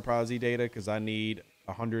my Enterprise E data because I need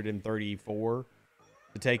 134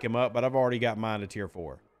 to take him up, but I've already got mine to tier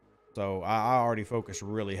 4. So I already focus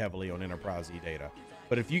really heavily on Enterprise E data.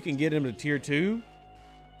 But if you can get him to tier 2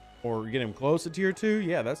 or get him close to tier 2,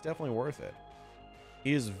 yeah, that's definitely worth it.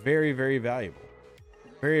 He is very, very valuable.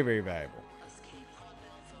 Very, very valuable.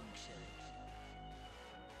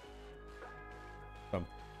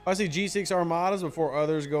 I see G6 Armadas before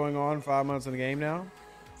others going on 5 months in the game now.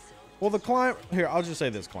 Well, the climb here, I'll just say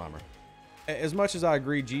this, Climber. As much as I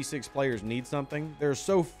agree G6 players need something, there's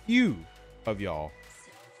so few of y'all.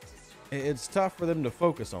 It's tough for them to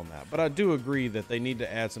focus on that. But I do agree that they need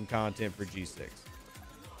to add some content for G6.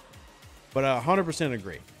 But I 100%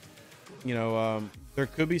 agree. You know, there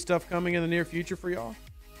could be stuff coming in the near future for y'all.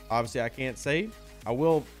 Obviously, I can't say. I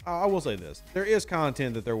will say this. There is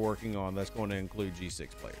content that they're working on that's going to include G6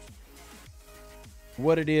 players.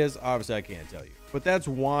 What it is, obviously, I can't tell you. But that's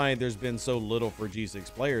why there's been so little for G6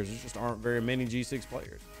 players. There just aren't very many G6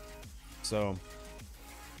 players. So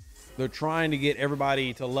they're trying to get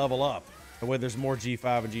everybody to level up. The way there's more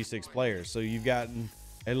G5 and G6 players. So you've gotten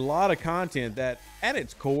a lot of content that, at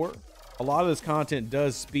its core, a lot of this content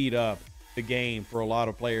does speed up the game for a lot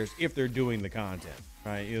of players if they're doing the content.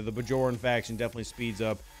 Right, you know, the Bajoran faction definitely speeds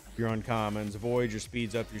up your uncommons. Voyager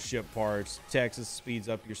speeds up your ship parts. Texas speeds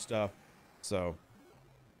up your stuff. So,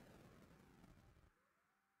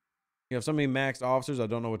 you have so many maxed officers, I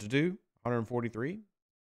don't know what to do. 143.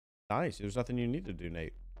 Nice. There's nothing you need to do,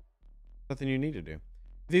 Nate. Nothing you need to do. You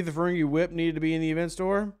think the Ferengi whip needed to be in the event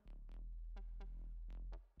store?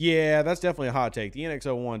 Yeah, that's definitely a hot take. The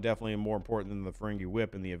NX-01 definitely more important than the Ferengi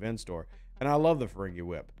whip in the event store. And I love the Ferengi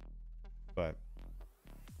whip. But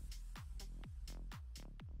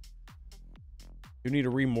you need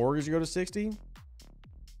to remortgage to go to 60?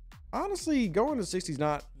 Honestly, going to 60 is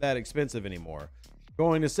not that expensive anymore.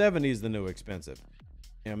 Going to 70 is the new expensive.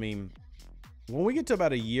 I mean, when we get to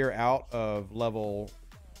about a year out of level,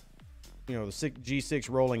 you know, the G6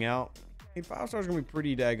 rolling out, I mean, 5 stars are going to be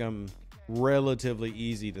pretty daggum relatively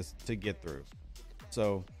easy to get through.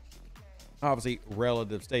 So, obviously,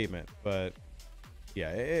 relative statement, but yeah,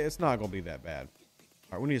 it's not going to be that bad.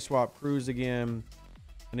 All right, we need to swap crews again.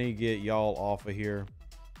 I need to get y'all off of here.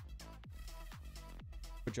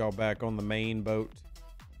 Put y'all back on the main boat.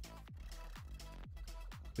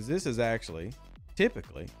 Because this is actually,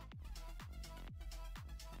 typically,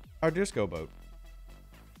 our disco boat.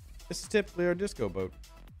 This is typically our disco boat.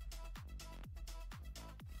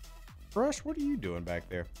 Brush, what are you doing back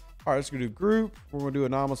there? All right, let's go do group. We're going to do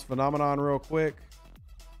anomalous phenomenon real quick.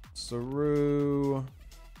 Saru,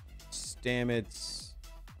 Stamets.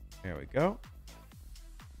 There we go.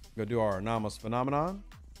 Go do our anomalous phenomenon.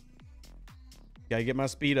 Gotta get my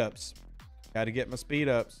speed ups. Gotta get my speed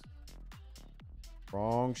ups.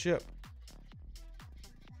 Wrong ship.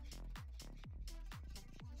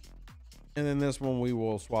 And then this one we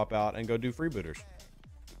will swap out and go do freebooters.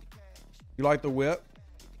 You like the whip?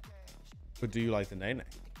 But do you like the Nene?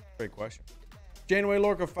 Great question. Janeway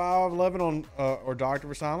Lorca 511 on or Doctor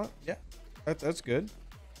for Silent. Yeah, that's good.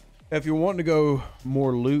 If you're wanting to go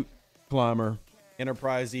more loot, Climber,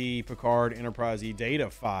 Enterprise E, Picard, Enterprise E Data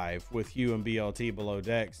 5 with Hugh and BLT below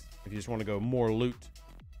decks. If you just want to go more loot,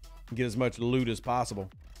 get as much loot as possible.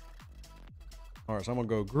 All right, so I'm gonna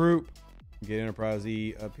go group, get Enterprise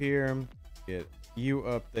E up here, get you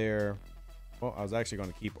up there. Well, I was actually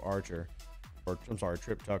going to keep Archer. Or I'm sorry,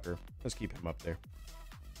 Trip Tucker. Let's keep him up there.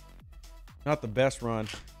 Not the best run.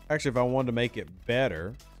 Actually, if I wanted to make it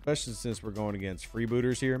better, especially since we're going against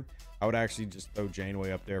freebooters here, I would actually just throw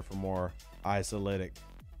Janeway up there for more isolytic.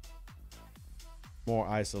 More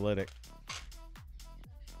isolytic.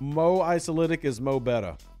 Mo isolytic is mo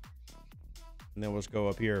better. And then let's go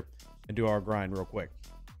up here and do our grind real quick.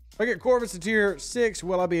 If I get Corvus to tier 6,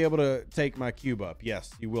 will I be able to take my cube up?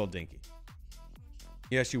 Yes, you will, Dinky.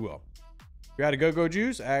 Yes, you will. If you're out of go-go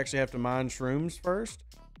juice, I actually have to mine shrooms first.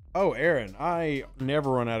 Oh, Aaron, I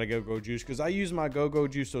never run out of go-go juice because I use my go-go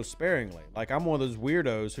juice so sparingly. Like, I'm one of those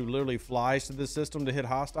weirdos who literally flies to the system to hit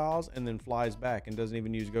hostiles and then flies back and doesn't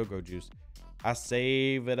even use go-go juice. I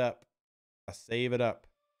save it up. I save it up.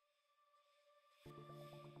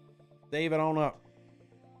 Save it on up.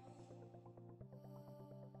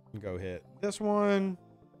 Go hit this one.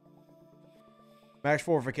 Max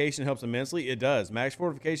fortification helps immensely. It does. Max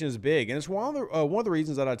fortification is big, and it's one of the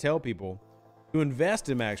reasons that I tell people to invest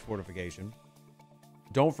in max fortification.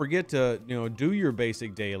 Don't forget to do your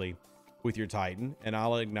basic daily with your Titan, and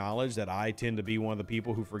I'll acknowledge that I tend to be one of the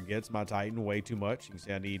people who forgets my Titan way too much. You can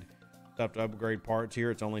see I need stuff to upgrade parts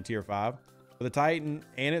here. It's only tier 5. But the Titan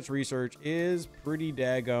and its research is pretty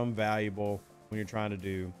daggum valuable when you're trying to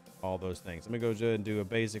do all those things. Let me go ahead and do a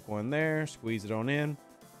basic one there. Squeeze it on in.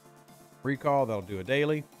 Recall, that'll do a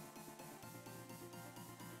daily.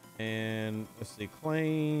 And let's see,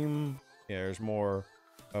 claim. Yeah, there's more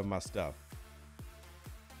of my stuff.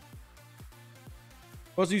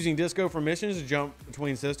 I was using Disco for missions to jump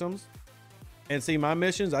between systems. And see, my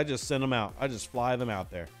missions, I just send them out. I just fly them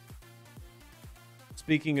out there.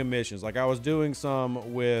 Speaking of missions, like I was doing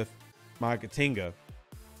some with my Katinga.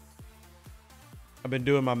 I've been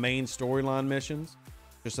doing my main storyline missions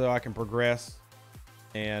just so I can progress.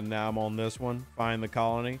 And now I'm on this one, find the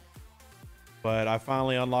colony. But I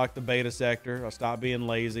finally unlocked the beta sector. I stopped being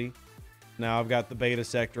lazy. Now I've got the beta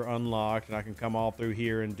sector unlocked and I can come all through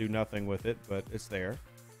here and do nothing with it, but it's there.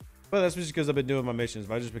 But that's just because I've been doing my missions.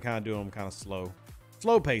 But I've just been kind of doing them kind of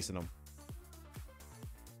slow pacing them.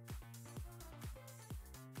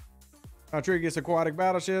 Trigger gets aquatic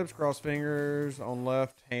battleships, cross fingers on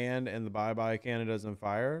left hand, and the bye-bye cannon doesn't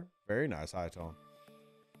fire. Very nice, high tone.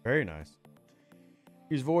 Very nice.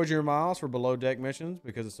 Use Voyager miles for below deck missions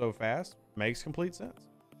because it's so fast. Makes complete sense.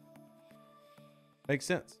 Makes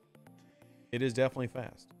sense. It is definitely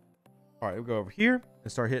fast. All right, we'll go over here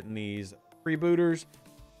and start hitting these freebooters.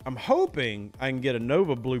 I'm hoping I can get a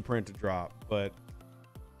Nova blueprint to drop, but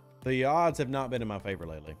the odds have not been in my favor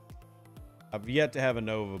lately. I've yet to have a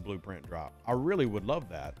Nova blueprint drop. I really would love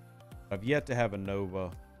that. I've yet to have a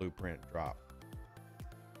Nova blueprint drop.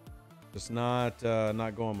 Just not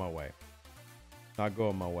going my way. Not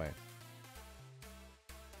going my way.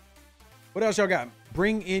 What else y'all got?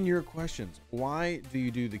 Bring in your questions. Why do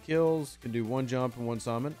you do the kills? Can do one jump and one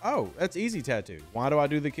summon. Oh, that's easy, Tattoo. Why do I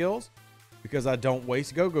do the kills? Because I don't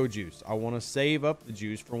waste go-go juice. I want to save up the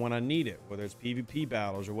juice for when I need it, whether it's PvP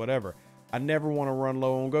battles or whatever. I never want to run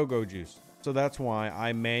low on go-go juice. So that's why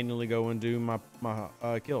I manually go and do my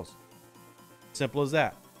kills. Simple as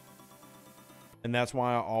that. And that's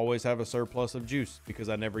why I always have a surplus of juice, because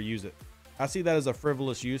I never use it. I see that as a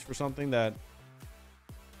frivolous use for something that,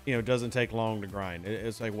 doesn't take long to grind.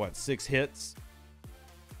 It's like, what, 6 hits?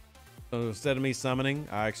 So instead of me summoning,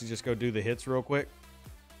 I actually just go do the hits real quick.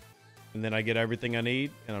 And then I get everything I need,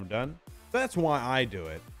 and I'm done. That's why I do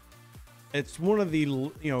it. It's one of the,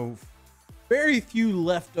 very few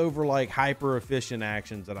leftover, like, hyper efficient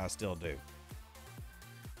actions that I still do.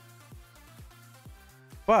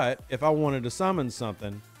 But if I wanted to summon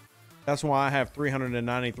something, that's why I have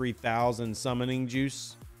 393,000 summoning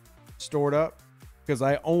juice stored up, because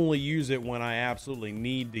I only use it when I absolutely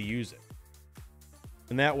need to use it.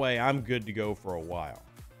 And that way I'm good to go for a while.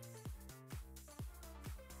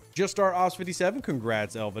 Just start Ops 57.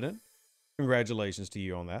 Congrats, Elvin. Congratulations to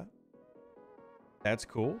you on that. That's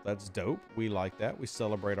cool. That's dope. We like that. We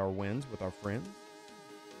celebrate our wins with our friends.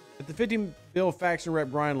 At the 15 bill faction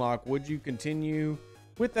rep grind lock, would you continue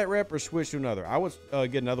with that rep or switch to another? I would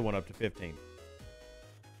get another one up to 15.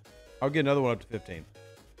 I'll get another one up to 15.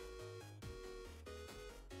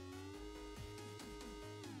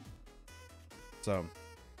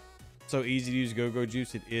 So easy to use go-go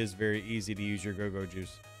juice. It is very easy to use your go-go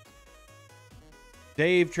juice.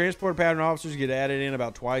 Dave, transport pattern officers get added in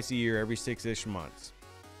about twice a year, every 6-ish months.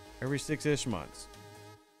 Every 6-ish months.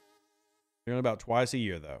 They're only about twice a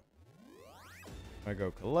year, though. I go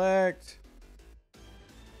collect.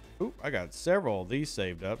 Oop, I got several of these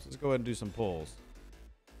saved up. So let's go ahead and do some pulls.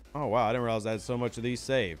 Oh, wow. I didn't realize I had so much of these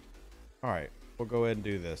saved. All right. We'll go ahead and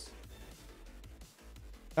do this.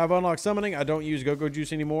 I've unlocked summoning. I don't use go-go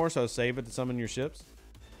juice anymore, so I save it to summon your ships.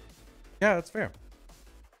 Yeah, that's fair.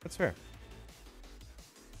 That's fair.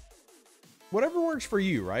 Whatever works for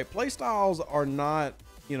you, right? Playstyles are not,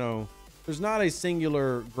 you know, there's not a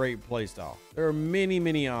singular great playstyle. There are many,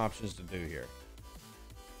 many options to do here.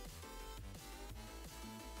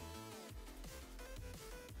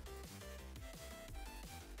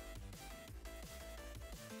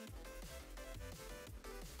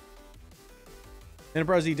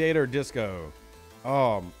 Enterprise E Data or Disco?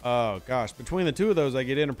 Oh gosh. Between the two of those, I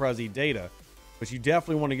get Enterprise E Data, but you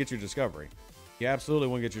definitely want to get your Discovery. You absolutely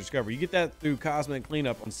want to get your Discovery. You get that through Cosmic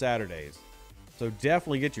Cleanup on Saturdays. So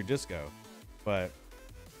definitely get your Disco. But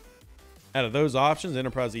out of those options,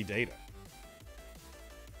 Enterprise E Data.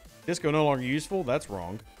 Disco no longer useful? That's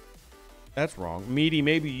wrong. That's wrong. Meaty,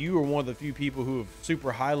 maybe you are one of the few people who have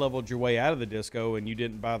super high leveled your way out of the Disco and you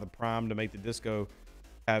didn't buy the Prime to make the Disco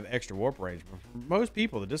have extra warp range. But for most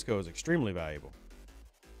people, the Disco is extremely valuable.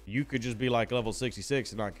 You could just be like level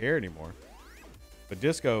 66 and not care anymore. But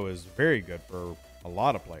Disco is very good for a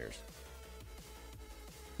lot of players.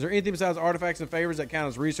 Is there anything besides artifacts and favors that count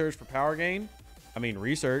as research for power gain? I mean,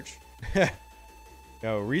 research.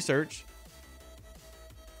 No, research.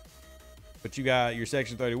 But you got your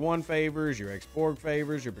Section 31 favors, your X-Borg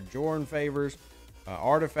favors, your Bajoran favors,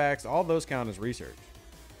 artifacts. All those count as research.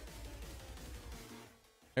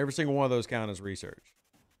 Every single one of those count as research.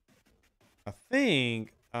 I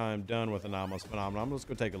think I'm done with anomalous phenomenon. Let's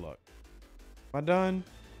go take a look. Am I done?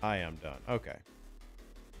 I am done. Okay.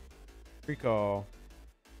 Recall.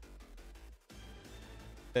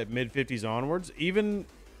 At mid-50s onwards. Even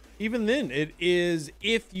then, it is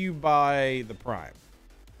if you buy the Prime.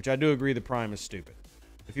 Which I do agree the Prime is stupid.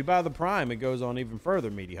 If you buy the Prime, it goes on even further,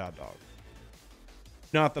 meaty hot dog.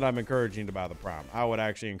 Not that I'm encouraging you to buy the Prime. I would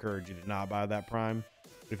actually encourage you to not buy that Prime.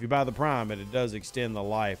 But if you buy the Prime, it does extend the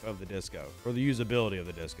life of the Disco. Or the usability of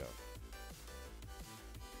the Disco.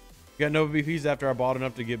 You got Nova BPs after I bought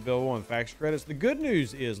enough to get Bill 1 faction credits. The good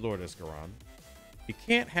news is, Lord Iscaron, you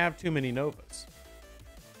can't have too many Novas.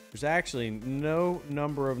 There's actually no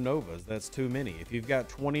number of Novas that's too many. If you've got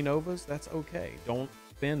 20 Novas, that's okay. Don't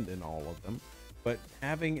spend in all of them. But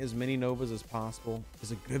having as many Novas as possible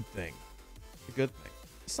is a good thing. It's a good thing.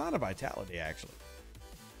 It's a sign of vitality, actually.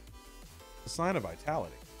 It's a sign of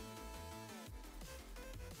vitality.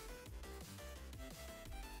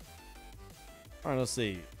 All right, let's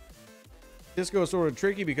see. Disco is sort of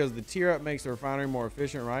tricky because the tier up makes the refinery more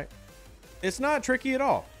efficient, right? It's not tricky at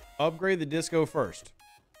all. Upgrade the Disco first.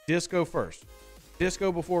 Disco first.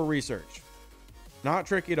 Disco before research. Not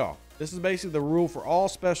tricky at all. This is basically the rule for all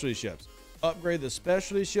specialty ships. Upgrade the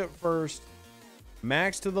specialty ship first,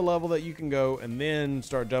 max to the level that you can go, and then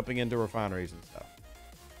start dumping into refineries and stuff.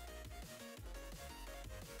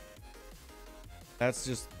 That's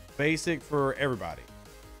just basic for everybody.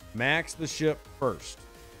 Max the ship first.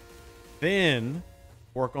 Then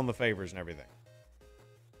work on the favors and everything.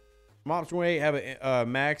 Mops 28 have a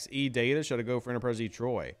max E data. Should I go for Enterprise E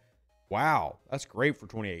Troy? Wow, that's great for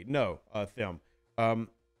 28. No, Thim.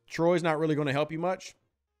 Troy's not really going to help you much.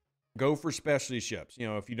 Go for specialty ships. You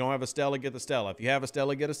know, if you don't have a Stella, get the Stella. If you have a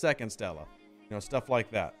Stella, get a second Stella. You know, stuff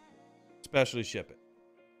like that. Specialty ship it.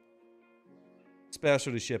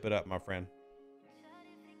 Specialty ship it up, my friend.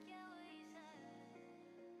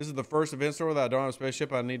 This is the first event store that I don't have a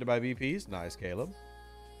spaceship. I need to buy VPs. Nice, Caleb.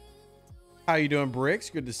 How you doing, Bricks?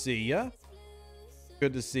 Good to see ya.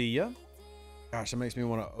 Good to see ya. Gosh, it makes me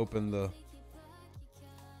want to open the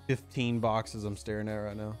 15 boxes I'm staring at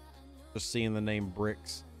right now. Just seeing the name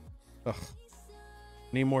Bricks. Ugh.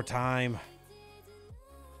 Need more time.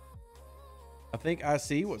 I think I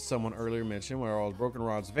see what someone earlier mentioned where all the broken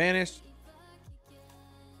rods vanished.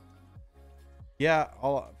 Yeah,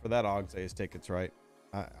 all for that Og's tickets, right?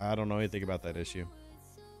 I don't know anything about that issue.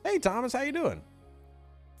 Hey, Thomas, how you doing?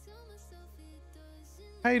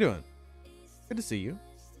 How you doing? Good to see you.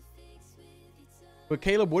 But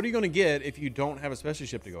Caleb, what are you going to get if you don't have a special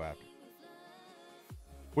ship to go after?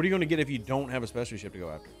 What are you going to get if you don't have a special ship to go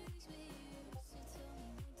after?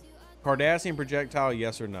 Cardassian projectile,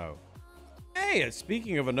 yes or no? Hey,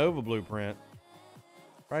 speaking of a Nova blueprint,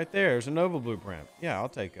 right there's a Nova blueprint. Yeah, I'll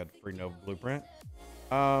take a free Nova blueprint.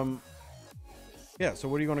 Yeah, so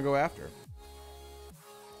what are you going to go after?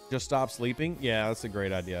 Just stop sleeping? Yeah, that's a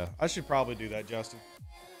great idea. I should probably do that, Justin.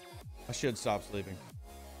 I should stop sleeping.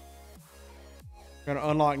 Going to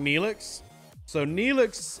unlock Neelix. So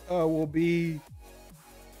Neelix will be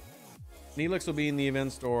in the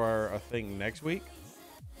event store, I think, next week.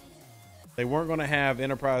 They weren't going to have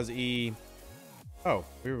Enterprise E. Oh,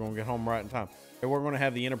 we were going to get home right in time. They weren't going to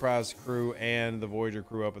have the Enterprise crew and the Voyager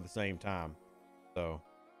crew up at the same time. So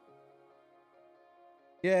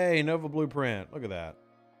Yay, Nova Blueprint. Look at that.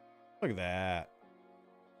 Look at that.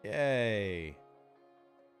 Yay.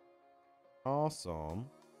 Awesome.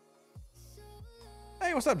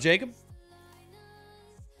 Hey, what's up, Jacob?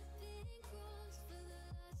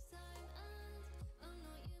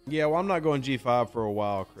 Yeah, well, I'm not going G5 for a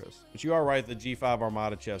while, Chris. But you are right, the G5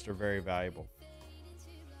 Armada chests are very valuable.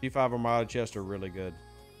 G5 Armada chests are really good.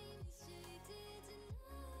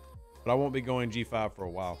 But I won't be going G5 for a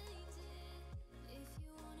while.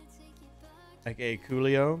 AKA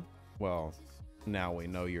Coolio. Well, now we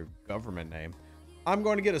know your government name. I'm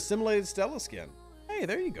going to get assimilated Stella skin. Hey,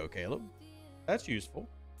 there you go, Caleb. That's useful.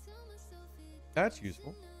 That's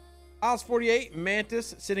useful. Oz 48,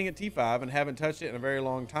 Mantis, sitting at T5 and haven't touched it in a very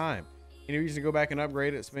long time. Any reason to go back and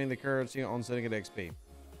upgrade it, spending the currency on sitting at XP?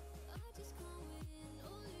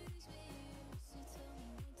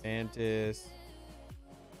 Mantis.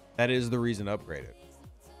 That is the reason to upgrade it.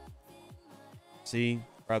 See,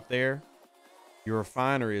 right there? Your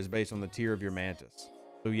refinery is based on the tier of your Mantis.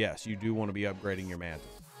 So yes, you do want to be upgrading your Mantis.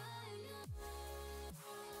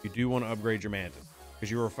 You do want to upgrade your Mantis because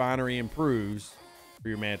your refinery improves for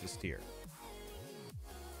your Mantis tier.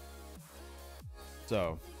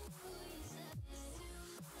 So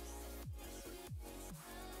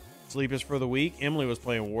sleep is for the weak. Emily was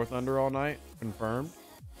playing War Thunder all night. Confirmed.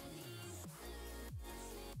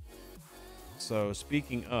 So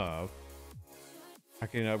speaking of, I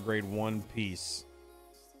can upgrade one piece.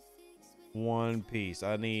 One piece.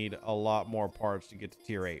 I need a lot more parts to get to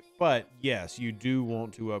tier 8. But yes, you do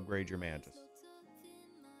want to upgrade your Mantis.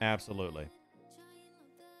 Absolutely.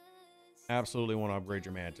 Absolutely want to upgrade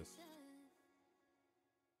your Mantis.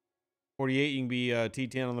 48, you can be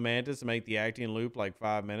T10 on the Mantis and make the acting loop like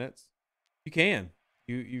 5 minutes. You can.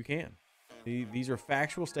 You can. These are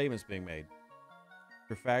factual statements being made.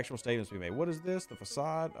 They're factual statements being made. What is this? The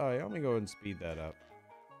facade? Oh, yeah, let me go ahead and speed that up.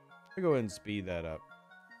 Let me go ahead and speed that up.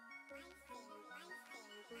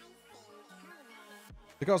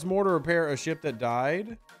 It costs more to repair a ship that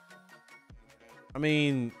died. I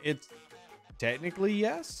mean, it's technically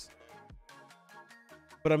yes.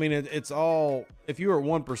 But I mean, it's all, if you are at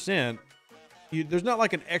 1%, there's not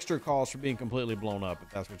like an extra cost for being completely blown up,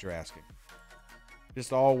 if that's what you're asking. It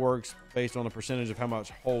just all works based on the percentage of how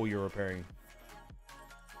much hull you're repairing.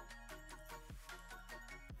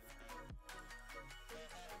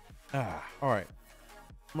 All right.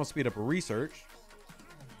 I'm going to speed up a research.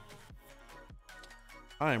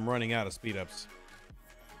 I am running out of speed ups.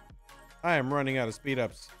 I am running out of speed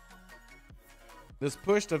ups. This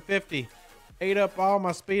push to 50 ate up all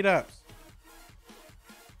my speed ups.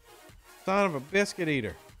 Son of a biscuit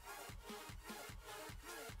eater.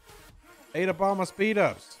 Ate up all my speed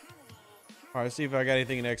ups. All right, let's see if I got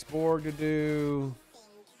anything in X-Borg to do.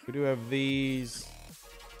 We do have these.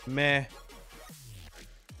 Meh.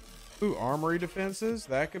 Ooh, armory defenses.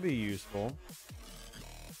 That could be useful.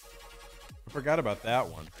 I forgot about that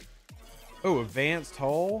one. Oh, advanced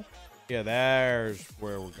hull. Yeah, there's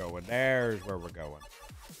where we're going. There's where we're going.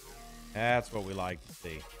 That's what we like to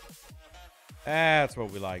see. That's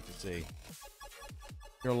what we like to see.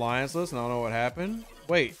 Your alliance list, and I don't know what happened.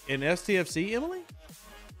 Wait, in STFC, Emily?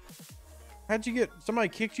 How'd you get... Somebody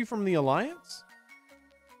kicked you from the alliance?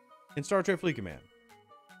 In Star Trek Fleet Command?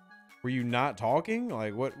 Were you not talking?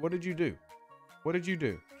 Like, what did you do? What did you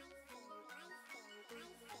do?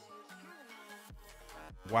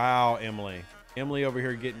 Wow, Emily. Emily over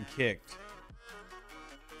here getting kicked.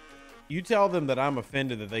 You tell them that I'm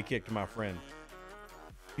offended that they kicked my friend.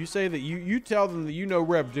 You say that you tell them that you know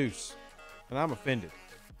Reb Deuce, and I'm offended.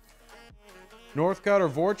 Northcutt or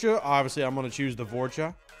Vorcha? Obviously, I'm going to choose the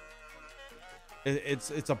Vorcha.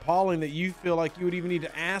 It's appalling that you feel like you would even need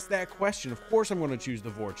to ask that question. Of course I'm going to choose the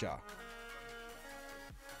Vorcha.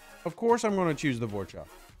 Of course I'm going to choose the Vorcha.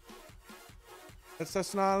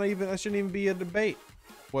 That's not even, that shouldn't even be a debate.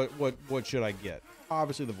 What should I get?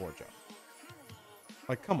 Obviously the Vorcha.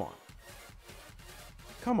 Like, come on.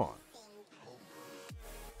 Come on.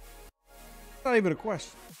 It's not even a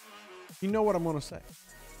question. You know what I'm going to say.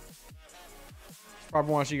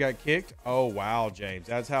 Probably why she got kicked. Oh, wow, James.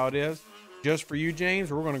 That's how it is. Just for you,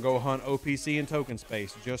 James, we're going to go hunt OPC and token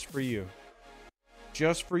space. Just for you.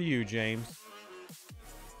 Just for you, James.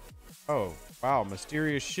 Oh, wow.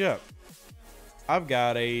 Mysterious ship. I've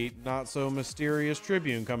got a not so mysterious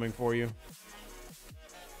Tribune coming for you.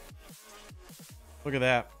 Look at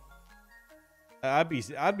that. I'd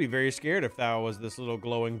be very scared if that was this little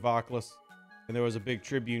glowing Voclus and there was a big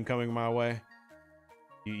Tribune coming my way.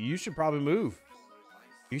 You should probably move.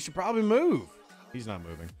 You should probably move. He's not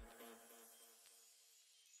moving.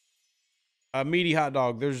 Meaty Hot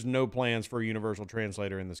Dog, there's no plans for a universal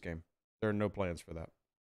translator in this game. There are no plans for that.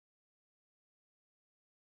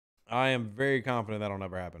 I am very confident that'll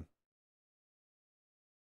never happen.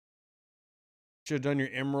 Should have done your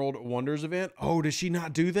Emerald Wonders event. Oh, did she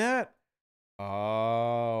not do that?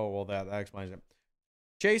 Oh, well, that explains it.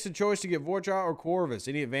 Chase a choice to get Vorcha or Corvus.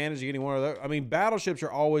 Any advantage to getting one of those? I mean, battleships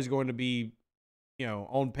are always going to be, you know,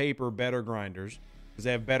 on paper, better grinders because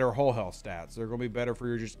they have better hull health stats. They're going to be better for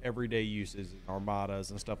your just everyday uses,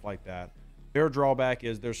 armadas and stuff like that. Their drawback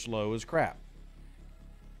is they're slow as crap.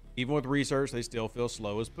 Even with research, they still feel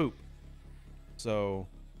slow as poop. So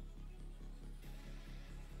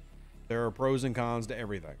there are pros and cons to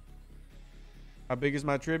everything. How big is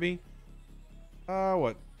my Tribby?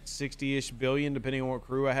 What, 60-ish billion, depending on what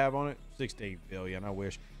crew I have on it. 60 billion, I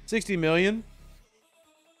wish. 60 million.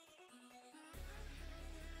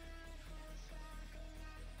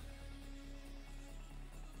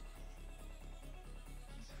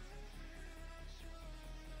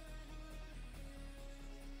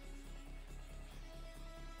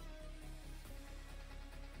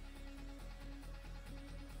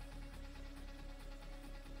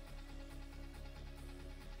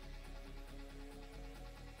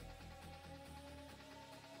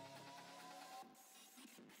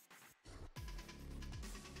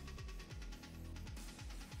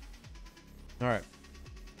 All right.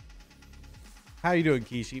 How you doing,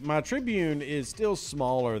 Kishi? My Tribune is still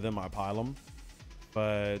smaller than my Pylum,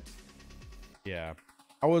 but yeah.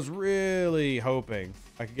 I was really hoping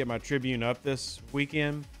I could get my Tribune up this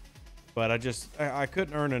weekend, but I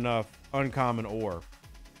couldn't earn enough uncommon ore.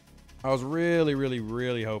 I was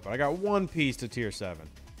really hoping. I got one piece to tier 7.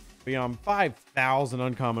 Beyond 5,000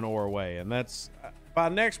 uncommon ore away, and that's by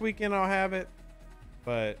next weekend I'll have it,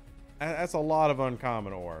 but that's a lot of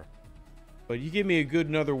uncommon ore. But you give me a good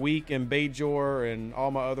another week in Bajor and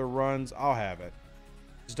all my other runs, I'll have it.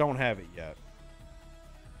 Just don't have it yet.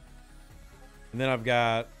 And then I've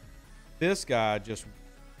got this guy just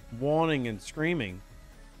wanting and screaming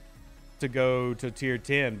to go to tier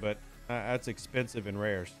 10, but that's expensive in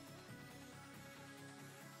rares.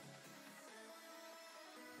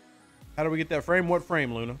 How do we get that frame? What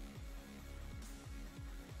frame, Luna?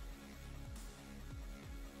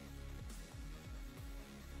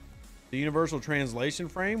 The universal translation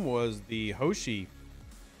frame was the Hoshi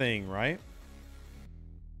thing, right?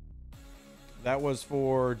 That was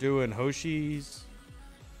for doing Hoshi's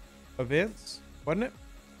events, wasn't it?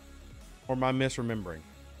 Or am I misremembering?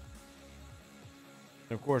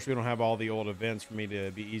 And of course, we don't have all the old events for me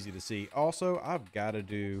to be easy to see. Also, I've got to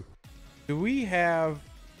do we have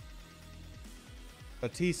a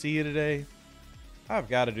TC today? I've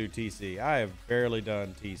got to do TC. I have barely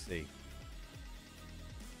done TC.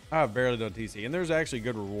 I've barely done TC, and there's actually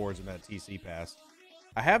good rewards in that TC pass.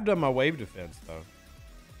 I have done my wave defense, though.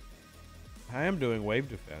 I am doing wave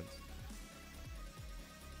defense.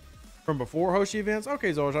 From before Hoshi events?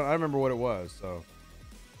 Okay, Zoltan, I remember what it was, so.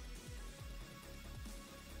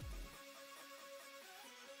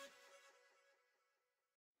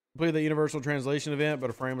 Complete the universal translation event, but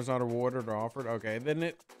a frame was not awarded or offered. Okay, then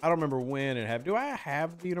I don't remember when it happened. Do I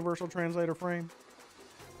have the universal translator frame?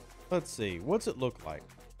 Let's see. What's it look like?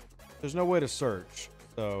 There's no way to search,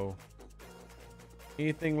 so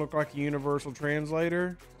anything look like a universal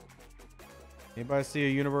translator? Anybody see a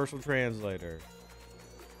universal translator?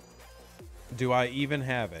 Do I even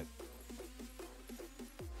have it?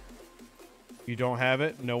 You don't have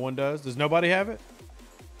it? No one does? Does nobody have it?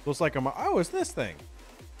 Looks like oh, it's this thing.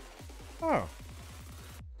 Oh.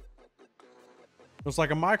 Looks like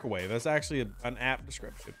a microwave. That's actually an app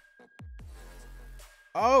description.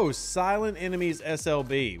 Oh, Silent Enemies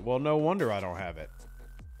SLB. Well, no wonder I don't have it.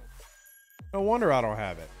 No wonder I don't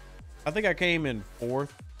have it. I think I came in 4th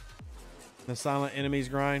in the Silent Enemies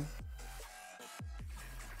grind.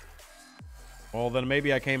 Well, then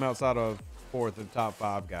maybe I came outside of 4th and top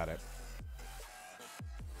 5 got it.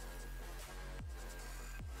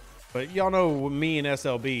 But y'all know me and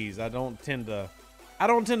SLBs, I don't tend to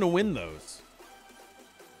win those.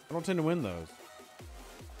 I don't tend to win those.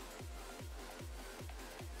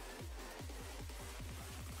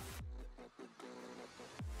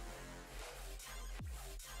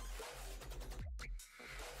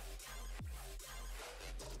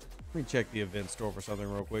 Let me check the event store for something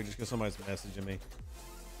real quick, just because somebody's messaging me.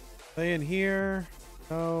 Stay in here.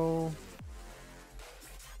 No.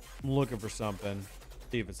 I'm looking for something.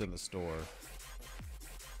 See if it's in the store.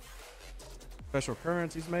 Special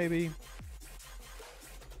currencies, maybe.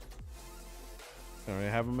 I don't really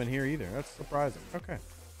have them in here either. That's surprising. Okay.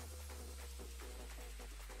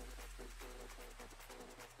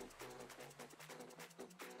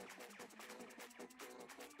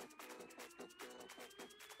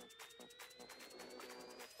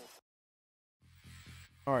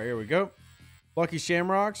 All right, here we go. Lucky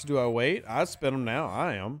Shamrocks. Do I wait? I spent them now.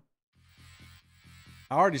 I am.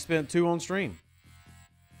 I already spent 2 on stream.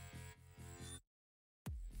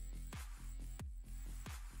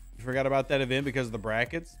 You forgot about that event because of the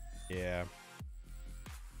brackets? Yeah.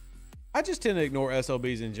 I just tend to ignore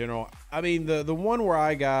SLBs in general. I mean, the one where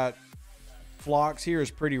I got Flocks here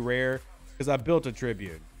is pretty rare because I built a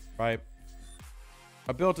Tribune, right?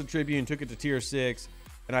 I built a Tribune, took it to tier 6,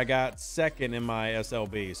 and I got 2nd in my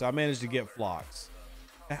SLB. So I managed to get Flocks.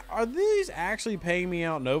 Are these actually paying me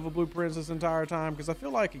out Nova Blueprints this entire time? Because I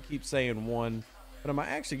feel like it keeps saying 1, but am I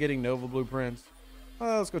actually getting Nova Blueprints?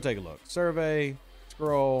 Let's go take a look. Survey,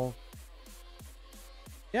 scroll.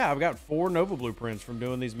 Yeah, I've got 4 Nova Blueprints from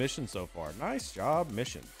doing these missions so far. Nice job,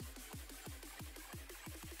 missions.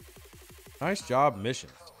 Nice job,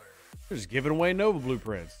 missions. They're just giving away Nova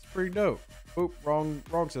Blueprints. It's pretty dope. Oop,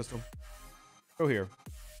 wrong system. Go here.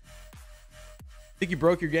 Think you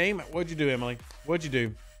broke your game? What'd you do, Emily? What'd you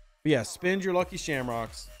do? But yeah, spend your lucky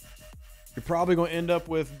shamrocks. You're probably going to end up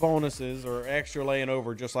with bonuses or extra laying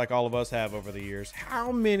over, just like all of us have over the years.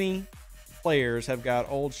 How many players have got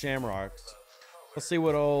old shamrocks? Let's see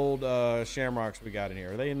what old shamrocks we got in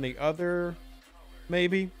here. Are they in the other,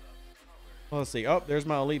 maybe? Well, let's see. Oh, there's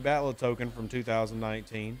my Elite Battler token from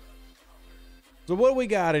 2019. So what do we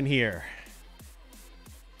got in here?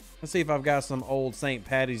 Let's see if I've got some old St.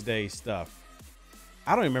 Patty's Day stuff.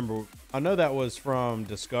 I don't remember. I know that was from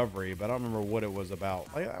Discovery, but I don't remember what it was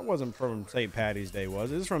about. Like, that wasn't from St. Patty's Day,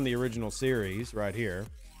 was it? This is from the original series right here.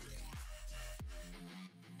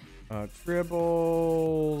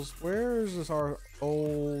 Tribbles. Where is this our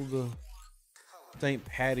old St.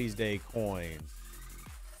 Patty's Day coin?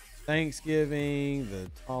 Thanksgiving, the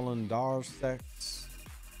Talendar sex.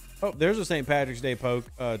 Oh, there's a St. Patrick's Day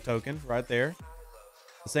token right there.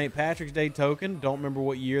 The St. Patrick's Day token. Don't remember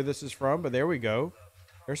what year this is from, but there we go.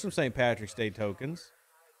 There's some St. Patrick's Day tokens.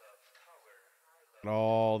 And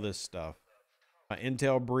all this stuff. My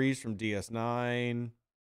Intel Breeze from DS9.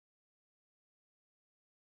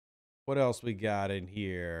 What else we got in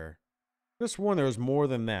here? This one, there was more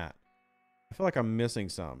than that. I feel like I'm missing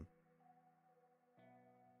some.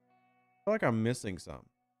 Look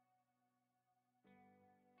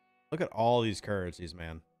at all these currencies,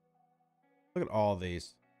 man. Look at all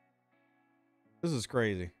these. This is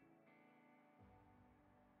crazy.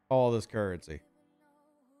 All this currency.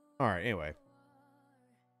 All right, anyway.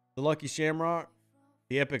 The Lucky Shamrock.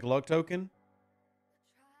 The Epic Luck token.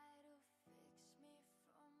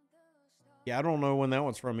 Yeah, I don't know when that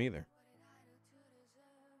one's from either.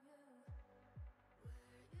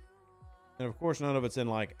 And of course, none of it's in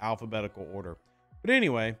like alphabetical order. But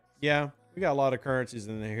anyway, yeah, we got a lot of currencies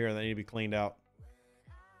in here that need to be cleaned out.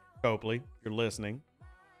 Copley, if you're listening.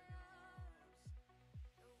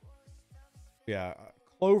 Yeah,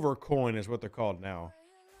 Clover coin is what they're called now.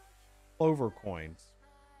 Clover coins.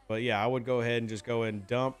 But yeah, I would go ahead and just go and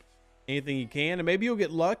dump anything you can. And maybe you'll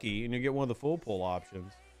get lucky and you'll get one of the full pull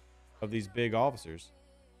options of these big officers.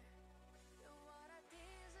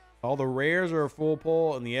 All the rares are a full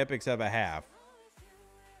pull and the epics have a half.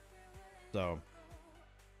 So.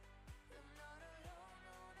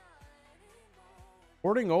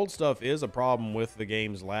 Porting old stuff is a problem with the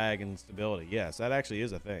game's lag and stability. Yes, that actually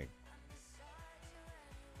is a thing.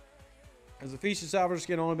 Has the Feast of Salvador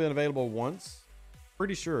skin only been available once?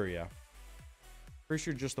 Pretty sure, yeah. Pretty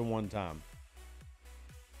sure just the one time.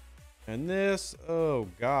 And this, oh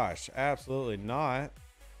gosh, absolutely not.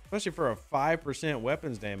 Especially for a 5%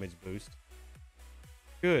 weapons damage boost.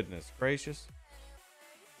 Goodness gracious.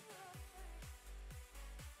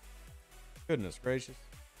 Goodness gracious.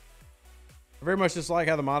 I very much dislike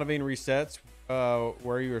how the Monavine resets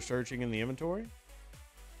where you are searching in the inventory.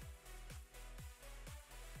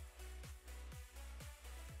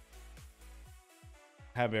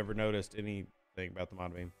 Have ever noticed anything about the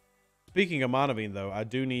Monavine. Speaking of Monavine, though, I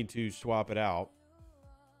do need to swap it out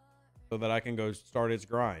so that I can go start its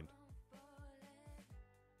grind.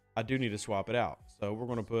 I do need to swap it out. So we're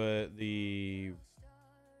going to put the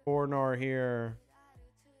Coronar here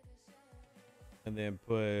and then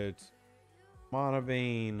put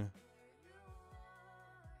Monavine.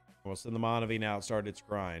 We'll send the Monavine out, start its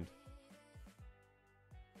grind.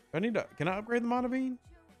 I need to, can I upgrade the Monavine?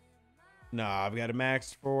 No, I've got a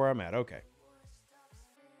max for where I'm at. Okay.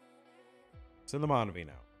 Send the Monavine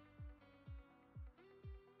out.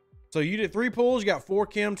 So you did 3 pulls. You got 4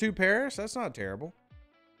 Chem, 2 Paris. That's not terrible.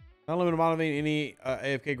 Unlimited Monavine, any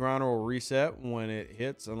AFK grinder will reset when it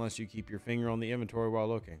hits unless you keep your finger on the inventory while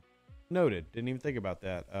looking. Noted. Didn't even think about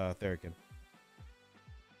that, Therikin.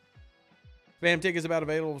 Spam tickets about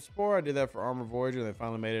available support. I did that for Armor Voyager. They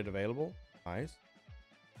finally made it available. Nice.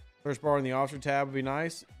 Search bar in the officer tab would be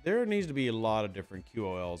nice. There needs to be a lot of different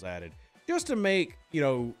QOLs added just to make, you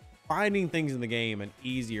know, finding things in the game an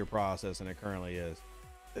easier process than it currently is.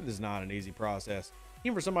 It is not an easy process,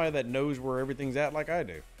 even for somebody that knows where everything's at like I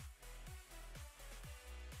do.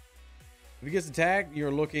 If he gets attacked,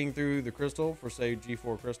 you're looking through the crystal for, say,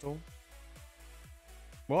 G4 crystal.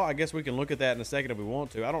 Well, I guess we can look at that in a second if we want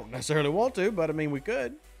to. I don't necessarily want to, but I mean, we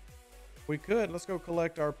could. We could. Let's go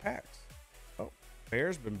collect our packs. Oh,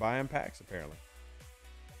 Bear's been buying packs, apparently.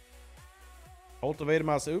 Cultivated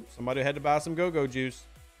my soup. Somebody had to buy some go-go juice.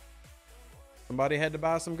 Somebody had to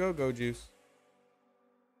buy some go-go juice.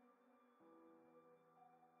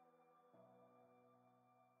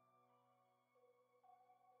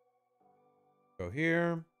 Go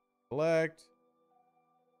here. Collect.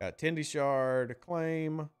 Got Tindy Shard.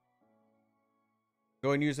 Claim. Go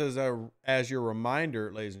ahead and use this as your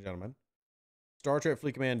reminder, ladies and gentlemen.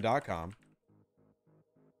 StarTrekFleetCommand.com.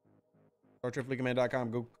 StarTrekFleetCommand.com.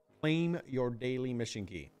 Go claim your daily mission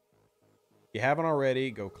key. If you haven't already,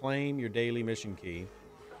 go claim your daily mission key.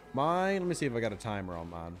 Mine, let me see if I got a timer on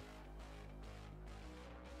mine.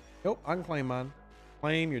 Nope, I can claim mine.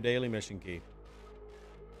 Claim your daily mission key.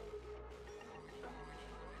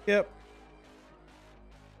 Yep.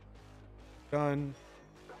 Done.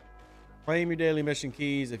 Claim your daily mission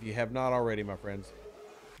keys if you have not already, my friends.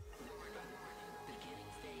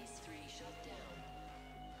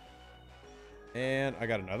 And I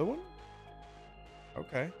got another one.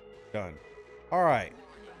 Okay, done. All right.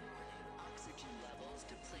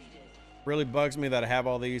 Really bugs me that I have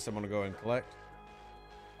all these, so I'm gonna go ahead and collect.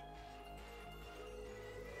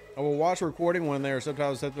 I will watch a recording when there are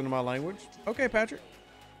subtitles set into my language. Okay, Patrick.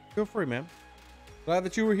 Feel free, man. Glad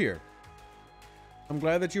that you were here. I'm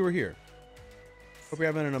glad that you were here. Hope you're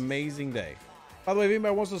having an amazing day. By the way, if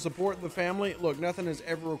anybody wants to support the family, look, nothing is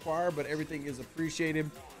ever required, but everything is appreciated.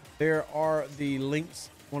 There are the links.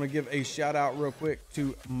 I want to give a shout out real quick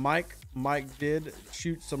to Mike. Mike did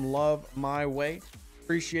shoot some love my way.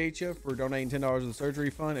 Appreciate you for donating $10 to the surgery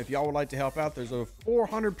fund. If y'all would like to help out, there's over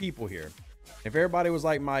 400 people here. If everybody was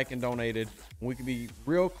like Mike and donated, we could be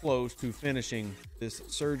real close to finishing this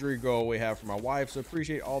surgery goal we have for my wife. So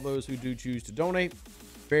appreciate all those who do choose to donate.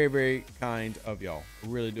 Very, very kind of y'all. I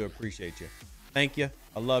really do appreciate you. Thank you.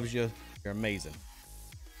 I love you. You're amazing.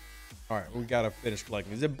 All right, we got to finish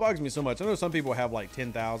collecting these. It bugs me so much. I know some people have like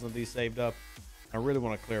 10,000 of these saved up. I really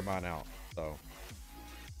want to clear mine out. So,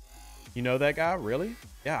 you know that guy? Really?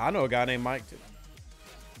 Yeah, I know a guy named Mike too.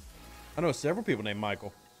 I know several people named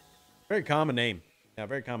Michael. Very common name. Yeah,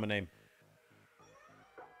 very common name.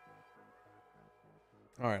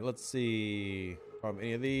 All right, let's see. From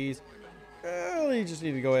any of these. Well, you just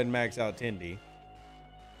need to go ahead and max out Tindy.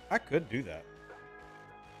 I could do that.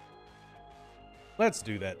 Let's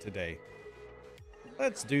do that today.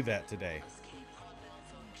 Let's do that today.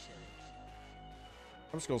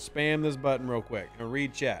 I'm just going to spam this button real quick and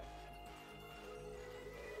read chat.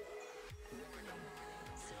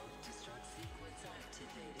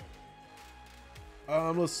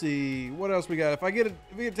 Let's see what else we got. If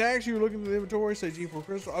we get tags, you're looking at the inventory, say G4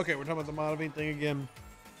 Crystal. Okay, we're talking about the Monavine thing again.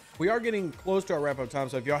 We are getting close to our wrap up time,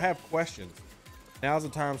 so if y'all have questions, now's the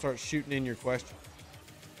time to start shooting in your questions.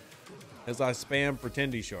 As I spam for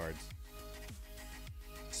Tindy Shards.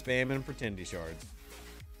 Spamming for Tindy Shards.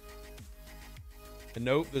 And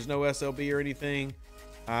nope, there's no SLB or anything.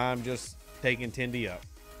 I'm just taking Tindy up.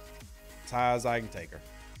 As high as I can take her.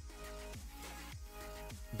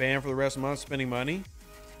 Banned for the rest of the month, spending money.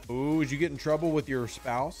 Ooh, did you get in trouble with your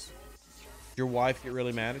spouse? Did your wife get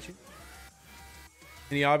really mad at you?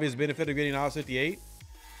 Any obvious benefit of getting Ops 58?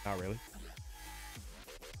 Not really.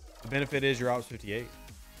 The benefit is you're Ops 58.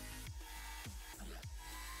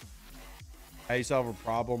 How you solve a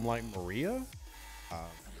problem like Maria?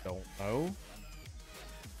 Don't know.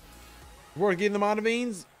 Worth getting the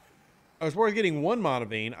Monavines? It's worth getting one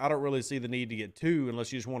Monavine. I don't really see the need to get two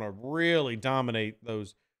unless you just want to really dominate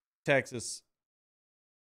those Texas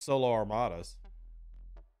solo armadas.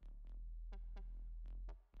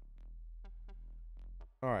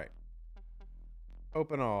 All right.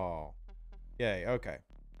 Open all. Yay. Okay.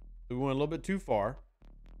 We went a little bit too far,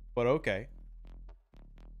 but okay.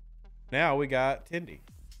 Now we got Tindy.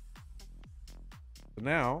 So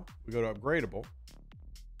now we go to upgradable.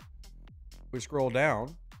 We scroll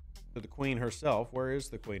down to the queen herself. Where is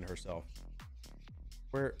the queen herself?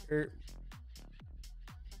 Where?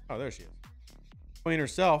 Oh, there she is. Queen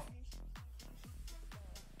herself.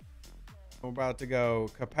 We're about to go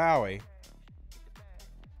Kapowie.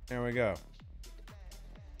 There we go.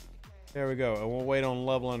 There we go. And we'll wait on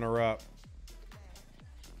leveling her up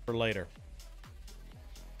for later.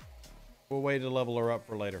 We'll wait to level her up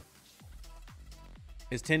for later.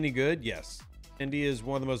 Is Tendy good? Yes. Tendy is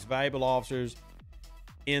one of the most valuable officers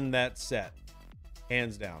in that set.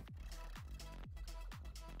 Hands down.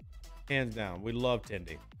 Hands down. We love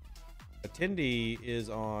Tendy. Tendy is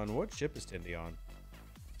on... What ship is Tendy on?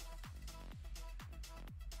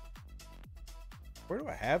 Where do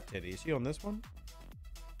I have Tendy? Is she on this one?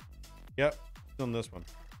 Yep. She's on this one.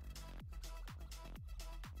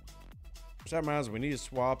 For some reason, we need to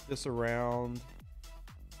swap this around.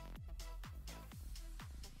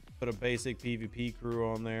 Put a basic PvP crew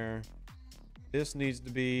on there. This needs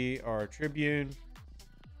to be our Tribune.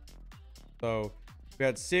 So we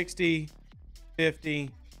got 60,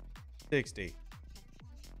 50, 60.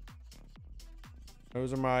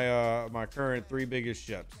 Those are my my current 3 biggest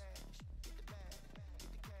ships.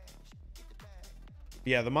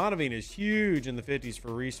 Yeah, the Monavine is huge in the 50s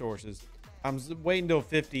for resources. I'm waiting until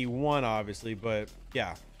 51, obviously, but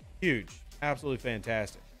yeah, huge. Absolutely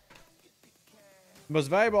fantastic. The most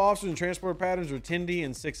valuable officers and transport patterns are Tendy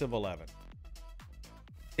and 6 of 11.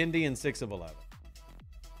 Tendy and 6 of 11.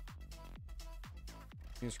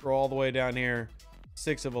 You can scroll all the way down here.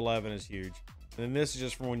 6 of 11 is huge. And then this is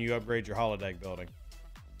just for when you upgrade your holodeck building.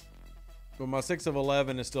 But my 6 of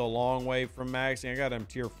 11 is still a long way from maxing. I got him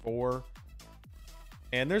tier 4.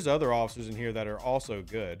 And there's other officers in here that are also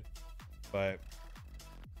good. But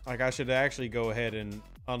like, I should actually go ahead and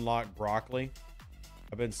unlock Broccoli.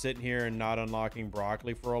 I've been sitting here and not unlocking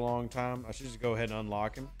Broccoli for a long time. I should just go ahead and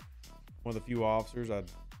unlock him. One of the few officers I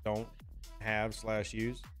don't have /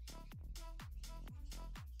 use.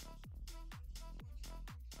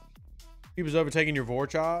 He was overtaking your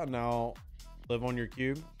Vorcha and now live on your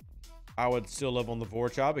cube. I would still live on the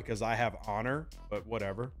Vorcha because I have honor, but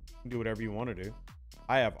whatever. You can do whatever you want to do.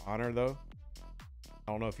 I have honor though.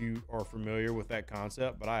 I don't know if you are familiar with that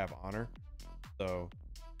concept, but I have honor. So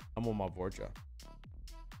I'm on my Vorcha.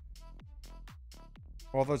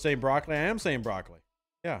 Well, if I'm saying broccoli, I am saying broccoli.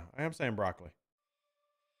 Yeah, I am saying broccoli.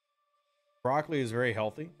 Broccoli is very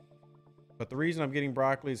healthy. But the reason I'm getting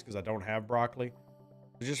broccoli is because I don't have broccoli.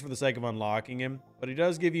 It's just for the sake of unlocking him. But he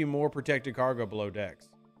does give you more protected cargo below decks.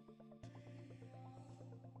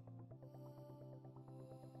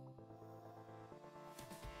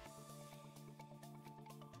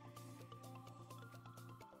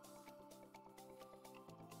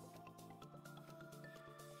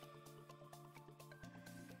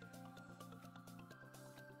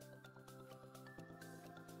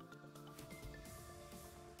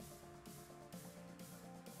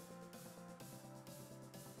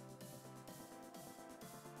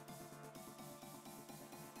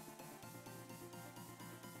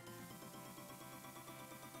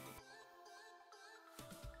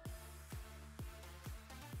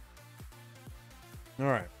 All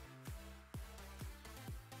right.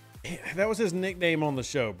 That was his nickname on the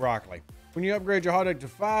show, Broccoli. When you upgrade your holodeck to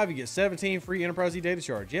 5, you get 17 free Enterprise E data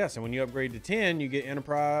shards. Yes, and when you upgrade to 10, you get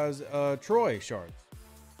Enterprise Troy shards.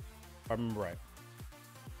 If I remember right.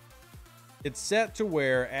 It's set to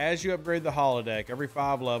where as you upgrade the holodeck, every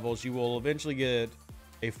 5 levels, you will eventually get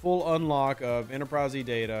a full unlock of Enterprise E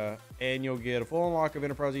data, and you'll get a full unlock of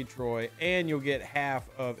Enterprise E Troy, and you'll get half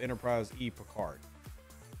of Enterprise E Picard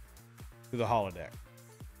through the holodeck.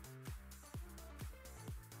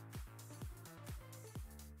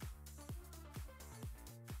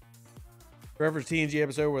 Reference TNG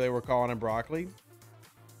episode where they were calling him Broccoli.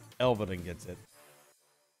 Elvedon gets it.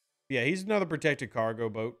 Yeah, he's another protected cargo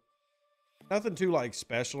boat. Nothing too like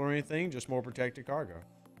special or anything, just more protected cargo.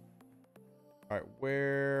 All right,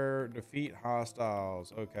 where defeat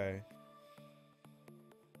hostiles? Okay.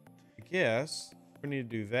 I guess we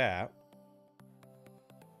need to do that.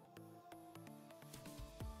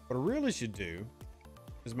 What I really should do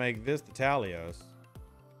is make this the Talios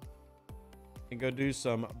and go do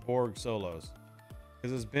some Borg solos,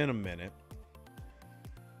 because it's been a minute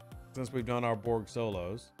since we've done our Borg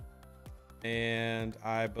solos, and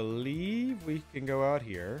I believe we can go out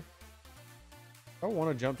here. I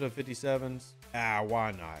want to jump to 57s.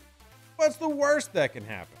 Why not? What's the worst that can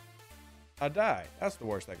happen? I die. That's the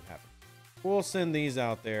worst that can happen. We'll send these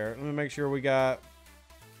out there. Let me make sure we got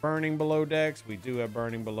burning below decks. We do have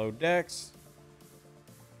burning below decks.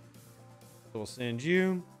 So we'll send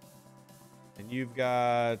you. And you've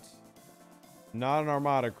got not an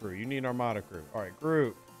Armada crew. You need an Armada crew. All right,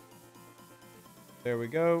 group. There we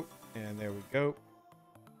go. And there we go.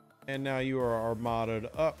 And now you are Armada'd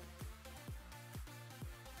up.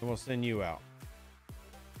 And we'll send you out.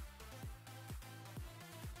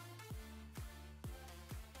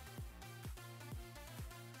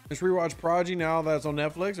 Just rewatch Prodigy now that's on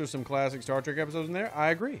Netflix. There's some classic Star Trek episodes in there. I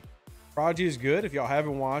agree. Prodigy is good. If y'all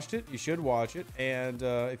haven't watched it, you should watch it. And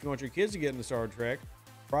if you want your kids to get into Star Trek,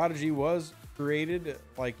 Prodigy was created,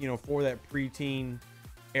 like, you know, for that preteen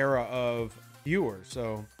era of viewers.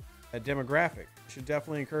 So that demographic should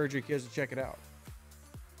definitely encourage your kids to check it out.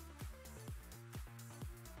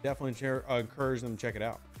 Definitely encourage them to check it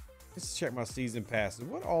out. Let's check my season passes.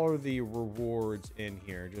 What all are the rewards in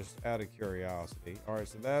here? Just out of curiosity. All right,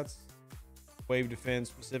 so that's wave defense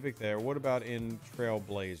specific there. What about in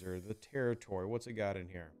Trailblazer? The territory. What's it got in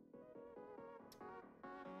here?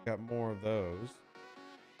 Got more of those.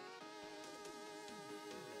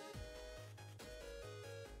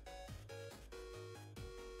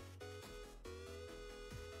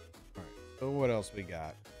 All right, so what else we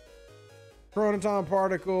got? Chronoton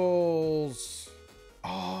particles.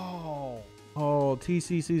 Oh,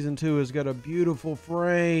 TC Season 2 has got a beautiful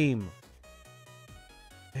frame.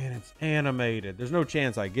 And it's animated. There's no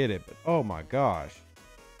chance I get it, but oh my gosh.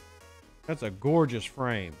 That's a gorgeous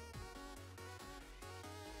frame.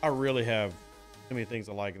 I really have so many things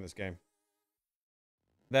I like in this game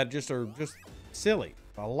that just are just silly.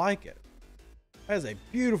 I like it. That is a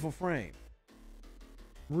beautiful frame.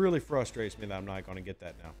 Really frustrates me that I'm not going to get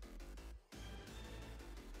that now.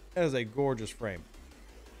 That is a gorgeous frame.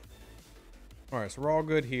 All right, so we're all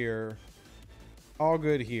good here. All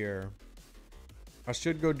good here. I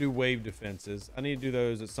should go do wave defenses. I need to do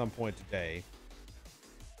those at some point today.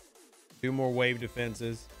 Do more wave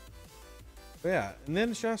defenses. But yeah, and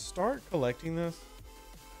then should I start collecting this?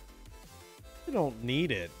 I don't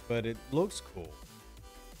need it, but it looks cool.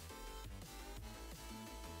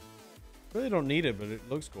 Really don't need it, but it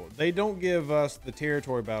looks cool. They don't give us the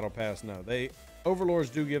territory battle pass. No, Overlords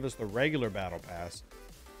do give us the regular battle pass.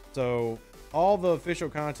 So all the official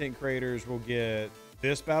content creators will get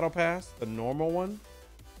this battle pass, the normal one,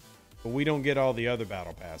 but we don't get all the other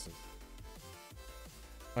battle passes.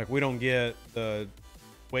 Like, we don't get the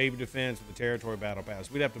wave defense or the territory battle pass.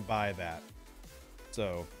 We'd have to buy that.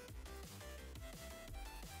 So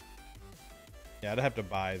yeah, I'd have to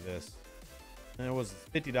buy this. And it was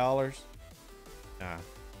 $50. Nah.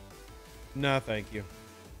 No, thank you.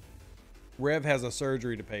 Rev has a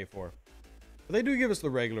surgery to pay for. But they do give us the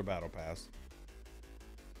regular battle pass.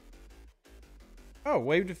 Oh,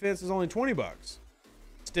 wave defense is only 20 bucks.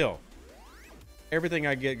 Still, everything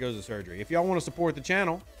I get goes to surgery. If y'all want to support the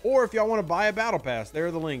channel, or if y'all want to buy a battle pass, there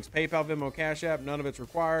are the links. PayPal, Venmo, Cash App, none of it's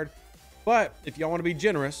required. But if y'all want to be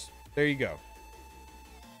generous, there you go.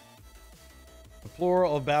 The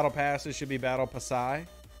plural of battle passes should be battle passi.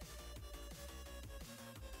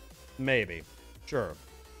 Maybe. Sure.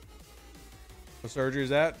 What surgery is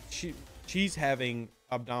that? She's having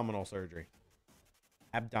abdominal surgery.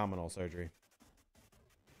 Abdominal surgery.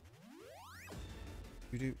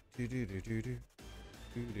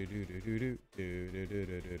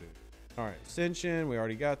 All right, Ascension, we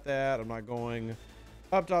already got that. I'm not going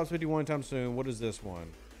up tops 51 times soon. What is this one?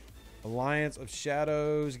 Alliance of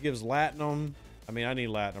Shadows gives Latinum. I mean, I need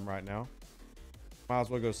Latinum right now. Might as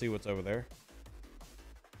well go see what's over there.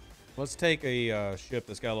 Let's take a ship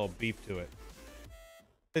that's got a little beef to it.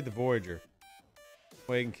 Take the Voyager.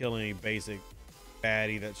 We can kill any basic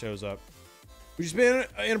baddie that shows up. Would you spend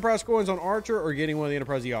Enterprise coins on Archer or getting one of the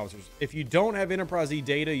Enterprise E officers? If you don't have Enterprise E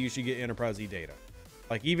data, you should get Enterprise E data.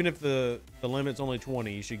 Like, even if the limit's only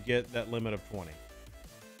 20, you should get that limit of 20.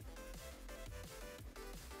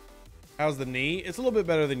 How's the knee? It's a little bit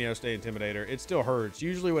better than yesterday, Intimidator. It still hurts.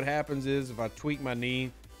 Usually what happens is if I tweak my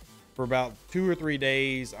knee for about 2 or 3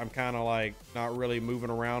 days, I'm kind of like not really moving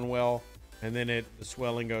around well. And then the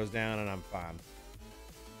swelling goes down and I'm fine.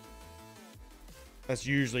 That's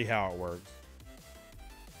usually how it works.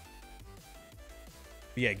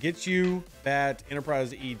 But yeah, get you that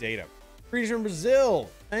Enterprise E data. Greetings from Brazil.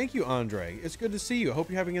 Thank you, Andre. It's good to see you. I hope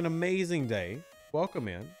you're having an amazing day. Welcome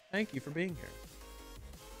in. Thank you for being here.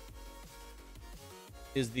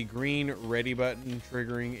 Is the green ready button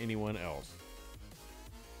triggering anyone else?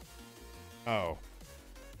 Oh.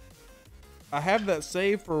 I have that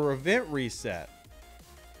saved for event reset.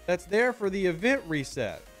 That's there for the event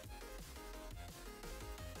reset.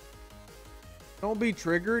 Don't be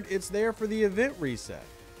triggered. It's there for the event reset.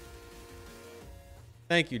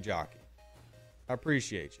 Thank you, Jockey. I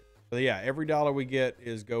appreciate you. But yeah, every dollar we get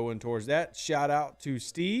is going towards that. Shout out to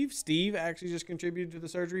Steve. Steve actually just contributed to the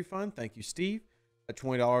surgery fund. Thank you, Steve. That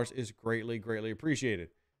 $20 is greatly, greatly appreciated.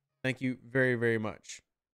 Thank you very, very much.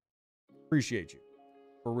 Appreciate you.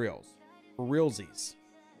 For reals. For realsies.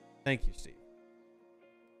 Thank you, Steve.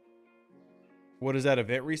 What is that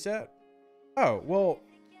event reset? Oh, well,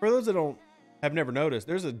 for those that have never noticed,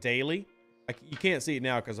 there's a daily. You can't see it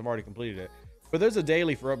now because I've already completed it. But there's a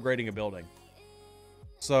daily for upgrading a building.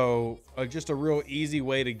 So just a real easy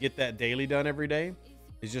way to get that daily done every day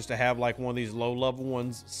is just to have like one of these low level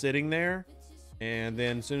ones sitting there. And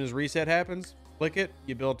then as soon as reset happens, click it,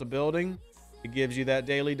 you built a building. It gives you that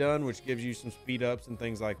daily done, which gives you some speed ups and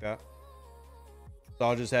things like that. So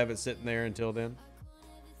I'll just have it sitting there until then.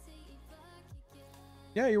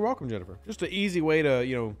 Yeah, you're welcome, Jennifer. Just an easy way to,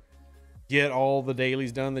 you know, get all the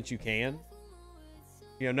dailies done that you can.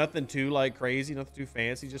 You know, nothing too like crazy, nothing too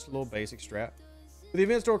fancy, just a little basic strap. With the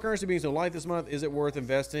event store currency being so light this month, is it worth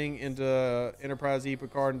investing into Enterprise E,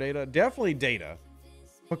 Picard, and Data? Definitely Data.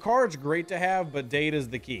 Picard's great to have, but Data's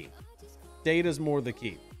the key. Data's more the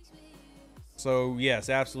key. So yes,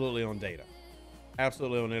 absolutely on Data.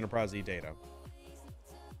 Absolutely on Enterprise E Data.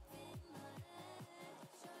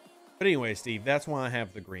 But anyway, Steve, that's why I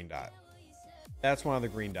have the green dot. That's why the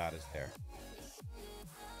green dot is there.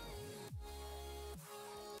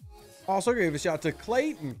 Also gave a shout to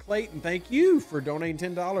Clayton. Clayton, thank you for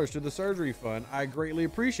donating $10 to the surgery fund. I greatly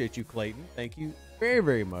appreciate you, Clayton. Thank you very,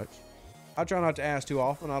 very much. I try not to ask too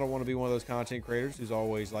often. I don't want to be one of those content creators who's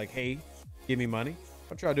always like, hey, give me money.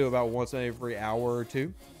 I try to do about once every hour or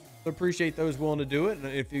two. So appreciate those willing to do it. And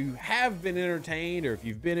if you have been entertained or if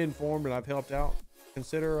you've been informed and I've helped out,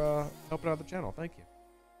 consider helping out the channel. Thank you.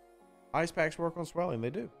 Ice packs work on swelling. They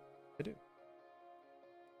do. They do.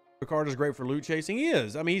 Picard is great for loot chasing. He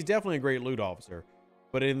is. I mean, he's definitely a great loot officer.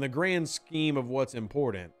 But in the grand scheme of what's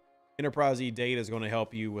important, Enterprise E Data is going to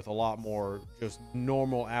help you with a lot more just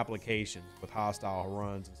normal applications with hostile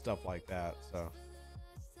runs and stuff like that. So,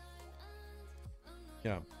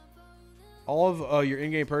 yeah. All of your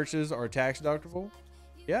in-game purchases are tax deductible.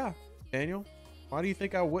 Yeah, Daniel. Why do you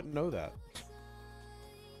think I wouldn't know that?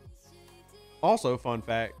 Also, fun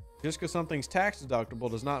fact, just because something's tax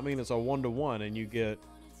deductible does not mean it's a 1-to-1 and you get,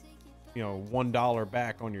 you know, $1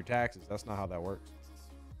 back on your taxes. That's not how that works.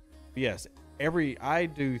 But yes, I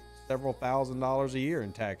do several $1,000s a year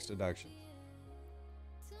in tax deduction.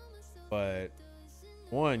 But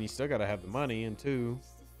one, you still got to have the money, and two,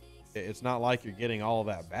 it's not like you're getting all of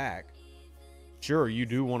that back. Sure, you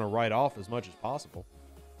do want to write off as much as possible.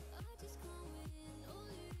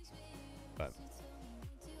 But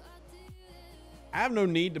I have no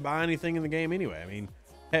need to buy anything in the game anyway. I mean,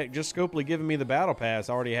 heck, just Scopely giving me the battle pass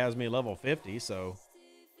already has me level 50, so.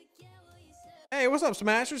 Hey, what's up,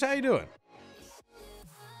 Smashers? How you doing?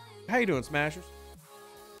 How you doing, Smashers?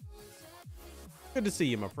 Good to see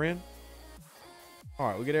you, my friend. All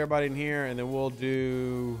right, we'll get everybody in here, and then we'll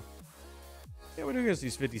do... Yeah, we'll do against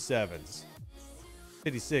these 57s.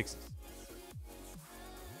 56s.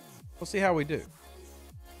 We'll see how we do.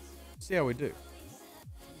 See how we do.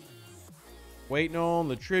 Waiting on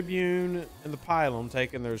the Tribune and the Pylon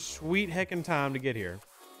taking their sweet heckin' time to get here.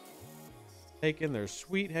 Taking their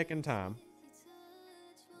sweet heckin' time.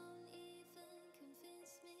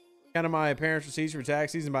 Kind of my parents' receipts for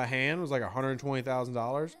tax season by hand was like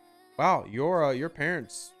 $120,000. Wow, your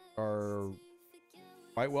parents are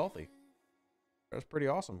quite wealthy. That's pretty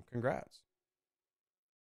awesome. Congrats.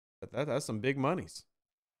 That's some big monies.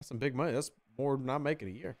 That's some big money. That's more than I make in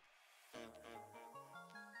a year.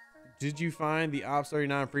 Did you find the Ops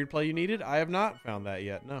 39 free to play you needed? I have not found that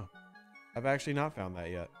yet. No, I've actually not found that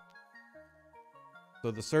yet.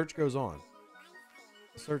 So the search goes on.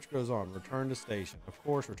 The search goes on. Return to station. Of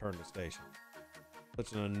course, return to station.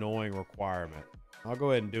 Such an annoying requirement. I'll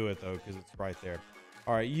go ahead and do it though, because it's right there.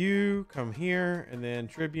 All right, you come here, and then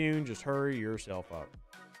Tribune, just hurry yourself up.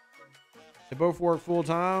 They both work full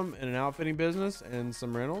time in an outfitting business and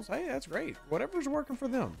some rentals. Hey, that's great. Whatever's working for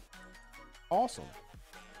them. Awesome.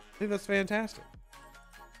 I think that's fantastic.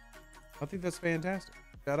 I think that's fantastic.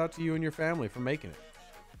 Shout out to you and your family for making it.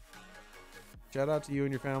 Shout out to you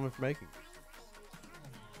and your family for making it.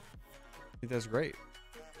 I think that's great.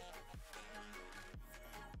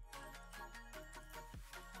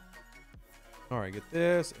 All right, get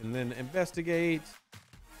this and then investigate.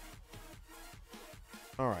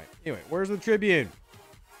 All right. Anyway, where's the Tribune?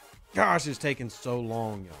 Gosh, it's taking so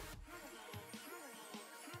long, y'all.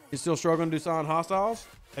 You still struggling to do silent hostiles?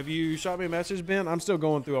 Have you shot me a message, Ben? I'm still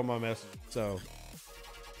going through all my messages. So,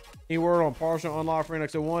 any word on partial unlock for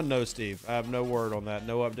NX01? No, Steve. I have no word on that.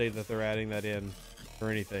 No update that they're adding that in or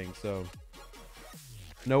anything. So,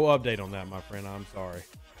 no update on that, my friend. I'm sorry.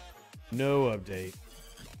 No update.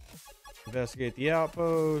 Investigate the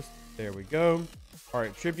outpost. There we go. All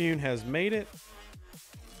right, Tribune has made it.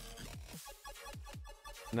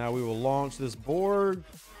 Now we will launch this board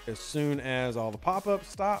as soon as all the pop-ups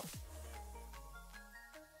stop.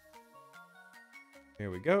 Here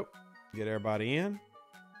we go. Get everybody in.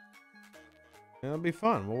 It'll be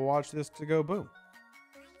fun. We'll watch this to go boom.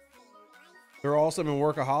 They're awesome and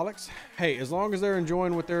workaholics. Hey, as long as they're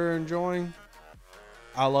enjoying what they're enjoying,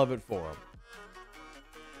 I love it for them.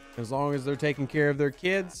 As long as they're taking care of their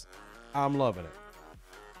kids, I'm loving it.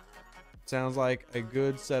 Sounds like a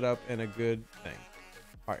good setup and a good thing.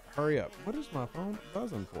 All right, hurry up. What is my phone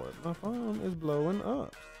buzzing for? My phone is blowing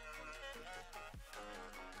up.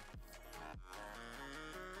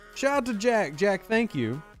 Shout out to Jack. Jack, thank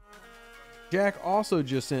you. Jack also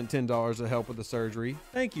just sent $10 to help with the surgery.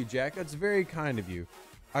 Thank you, Jack. That's very kind of you.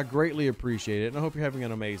 I greatly appreciate it, and I hope you're having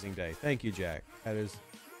an amazing day. Thank you, Jack. That is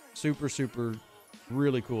super, super,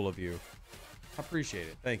 really cool of you. I appreciate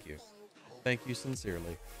it. Thank you. Thank you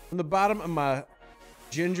sincerely. From the bottom of my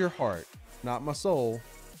ginger heart, not my soul,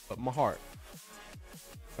 but my heart.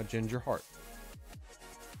 My ginger heart.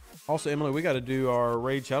 Also, Emily, we got to do our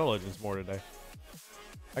Raid Shadow Legends more today.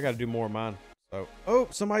 I got to do more of mine. So, oh,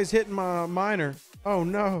 somebody's hitting my miner. Oh,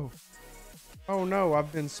 no. Oh, no,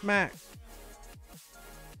 I've been smacked.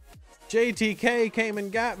 JTK came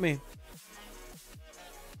and got me.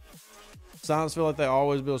 Silence feel like they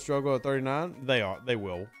always will struggle at 39. They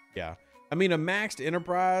will. Yeah. I mean, a maxed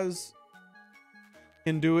enterprise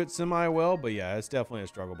can do it semi well, but yeah, it's definitely a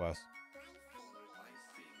struggle bus.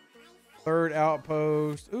 Third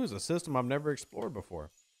outpost. Ooh, it's a system I've never explored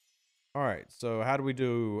before. All right, so how do we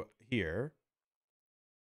do here?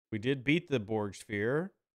 We did beat the Borg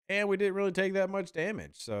sphere, and we didn't really take that much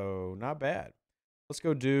damage, so not bad. Let's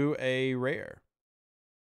go do a rare.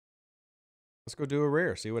 Let's go do a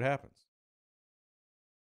rare, see what happens.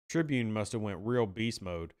 Tribune must have went real beast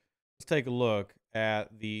mode. Let's take a look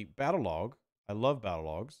at the battle log. I love battle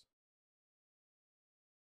logs.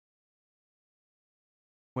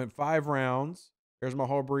 Went 5 rounds. There's my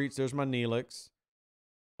whole breach. There's my Neelix.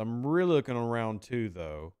 I'm really looking on round 2,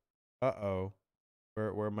 though. Uh-oh.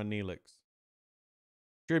 Where are my Neelix?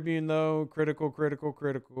 Tribune, though, critical,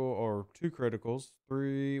 or 2 criticals.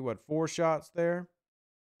 4 shots there?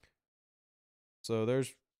 So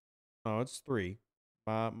there's, no, it's 3.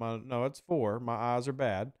 No, it's 4. My eyes are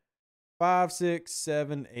bad. 5, 6,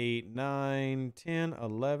 7, 8, 9, 10,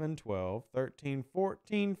 11, 12, 13,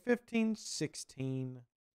 14, 15, 16.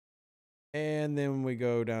 And then we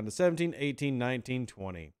go down to 17, 18, 19,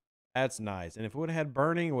 20. That's nice. And if it would have had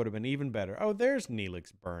burning, it would have been even better. Oh, there's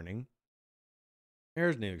Neelix burning.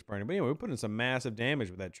 There's Neelix burning. But anyway, we're putting some massive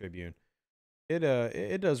damage with that Tribune.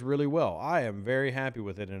 It does really well. I am very happy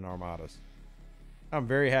with it in Armadas. I'm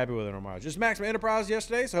very happy with it in Armadas. Just maxed my Enterprise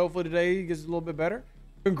yesterday, so hopefully today gets a little bit better.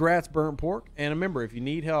 Congrats, Burnt Pork. And remember, if you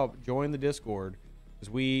need help, join the Discord, because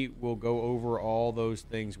we will go over all those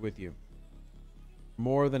things with you.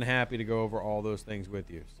 More than happy to go over all those things with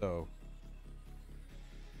you. So,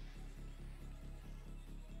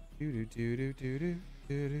 it's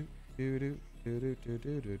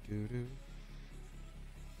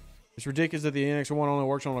ridiculous that the NX-1 only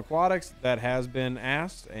works on aquatics. That has been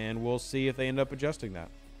asked, and we'll see if they end up adjusting that.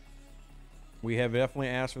 We have definitely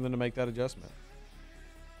asked for them to make that adjustment.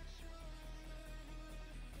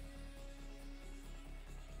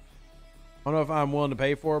 I don't know if I'm willing to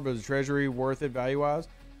pay for it, but is the Treasury worth it value-wise?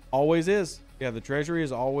 Always is. Yeah, the Treasury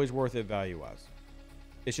is always worth it value-wise.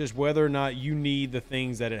 It's just whether or not you need the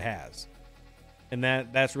things that it has. And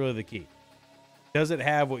that's really the key. Does it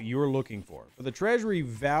have what you're looking for? But the Treasury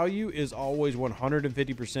value is always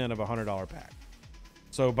 150% of a $100 pack.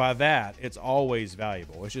 So by that, it's always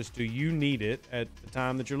valuable. It's just, do you need it at the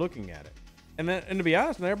time that you're looking at it? And to be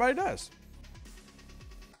honest, not everybody does.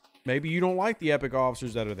 Maybe you don't like the epic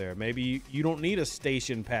officers that are there. Maybe you don't need a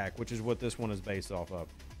station pack, which is what this one is based off of.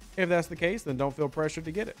 If that's the case, then don't feel pressured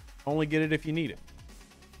to get it. Only get it if you need it.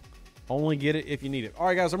 Only get it if you need it. All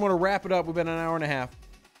right, guys, I'm going to wrap it up. We've been an hour and a half.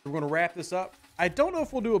 We're going to wrap this up. I don't know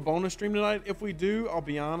if we'll do a bonus stream tonight. If we do, I'll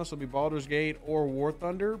be honest, it'll be Baldur's Gate or War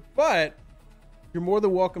Thunder. But you're more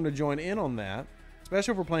than welcome to join in on that,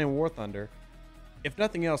 especially if we're playing War Thunder. If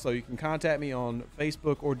nothing else, though, you can contact me on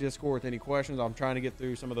Facebook or Discord with any questions. I'm trying to get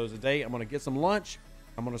through some of those today. I'm going to get some lunch.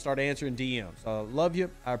 I'm going to start answering DMs. I love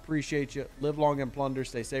you. I appreciate you. Live long and plunder.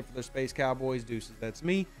 Stay safe for the Space Cowboys. Deuces. That's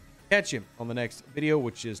me. Catch you on the next video,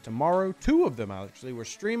 which is tomorrow. 2 of them, actually. We're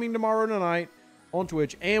streaming tomorrow night on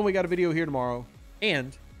Twitch, and we got a video here tomorrow,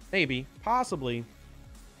 and maybe, possibly,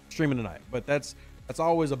 streaming tonight. But that's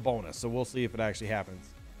always a bonus, so we'll see if it actually happens.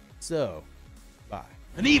 So, bye.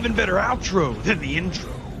 An even better outro than the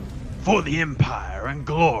intro. For the Empire and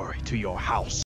glory to your house.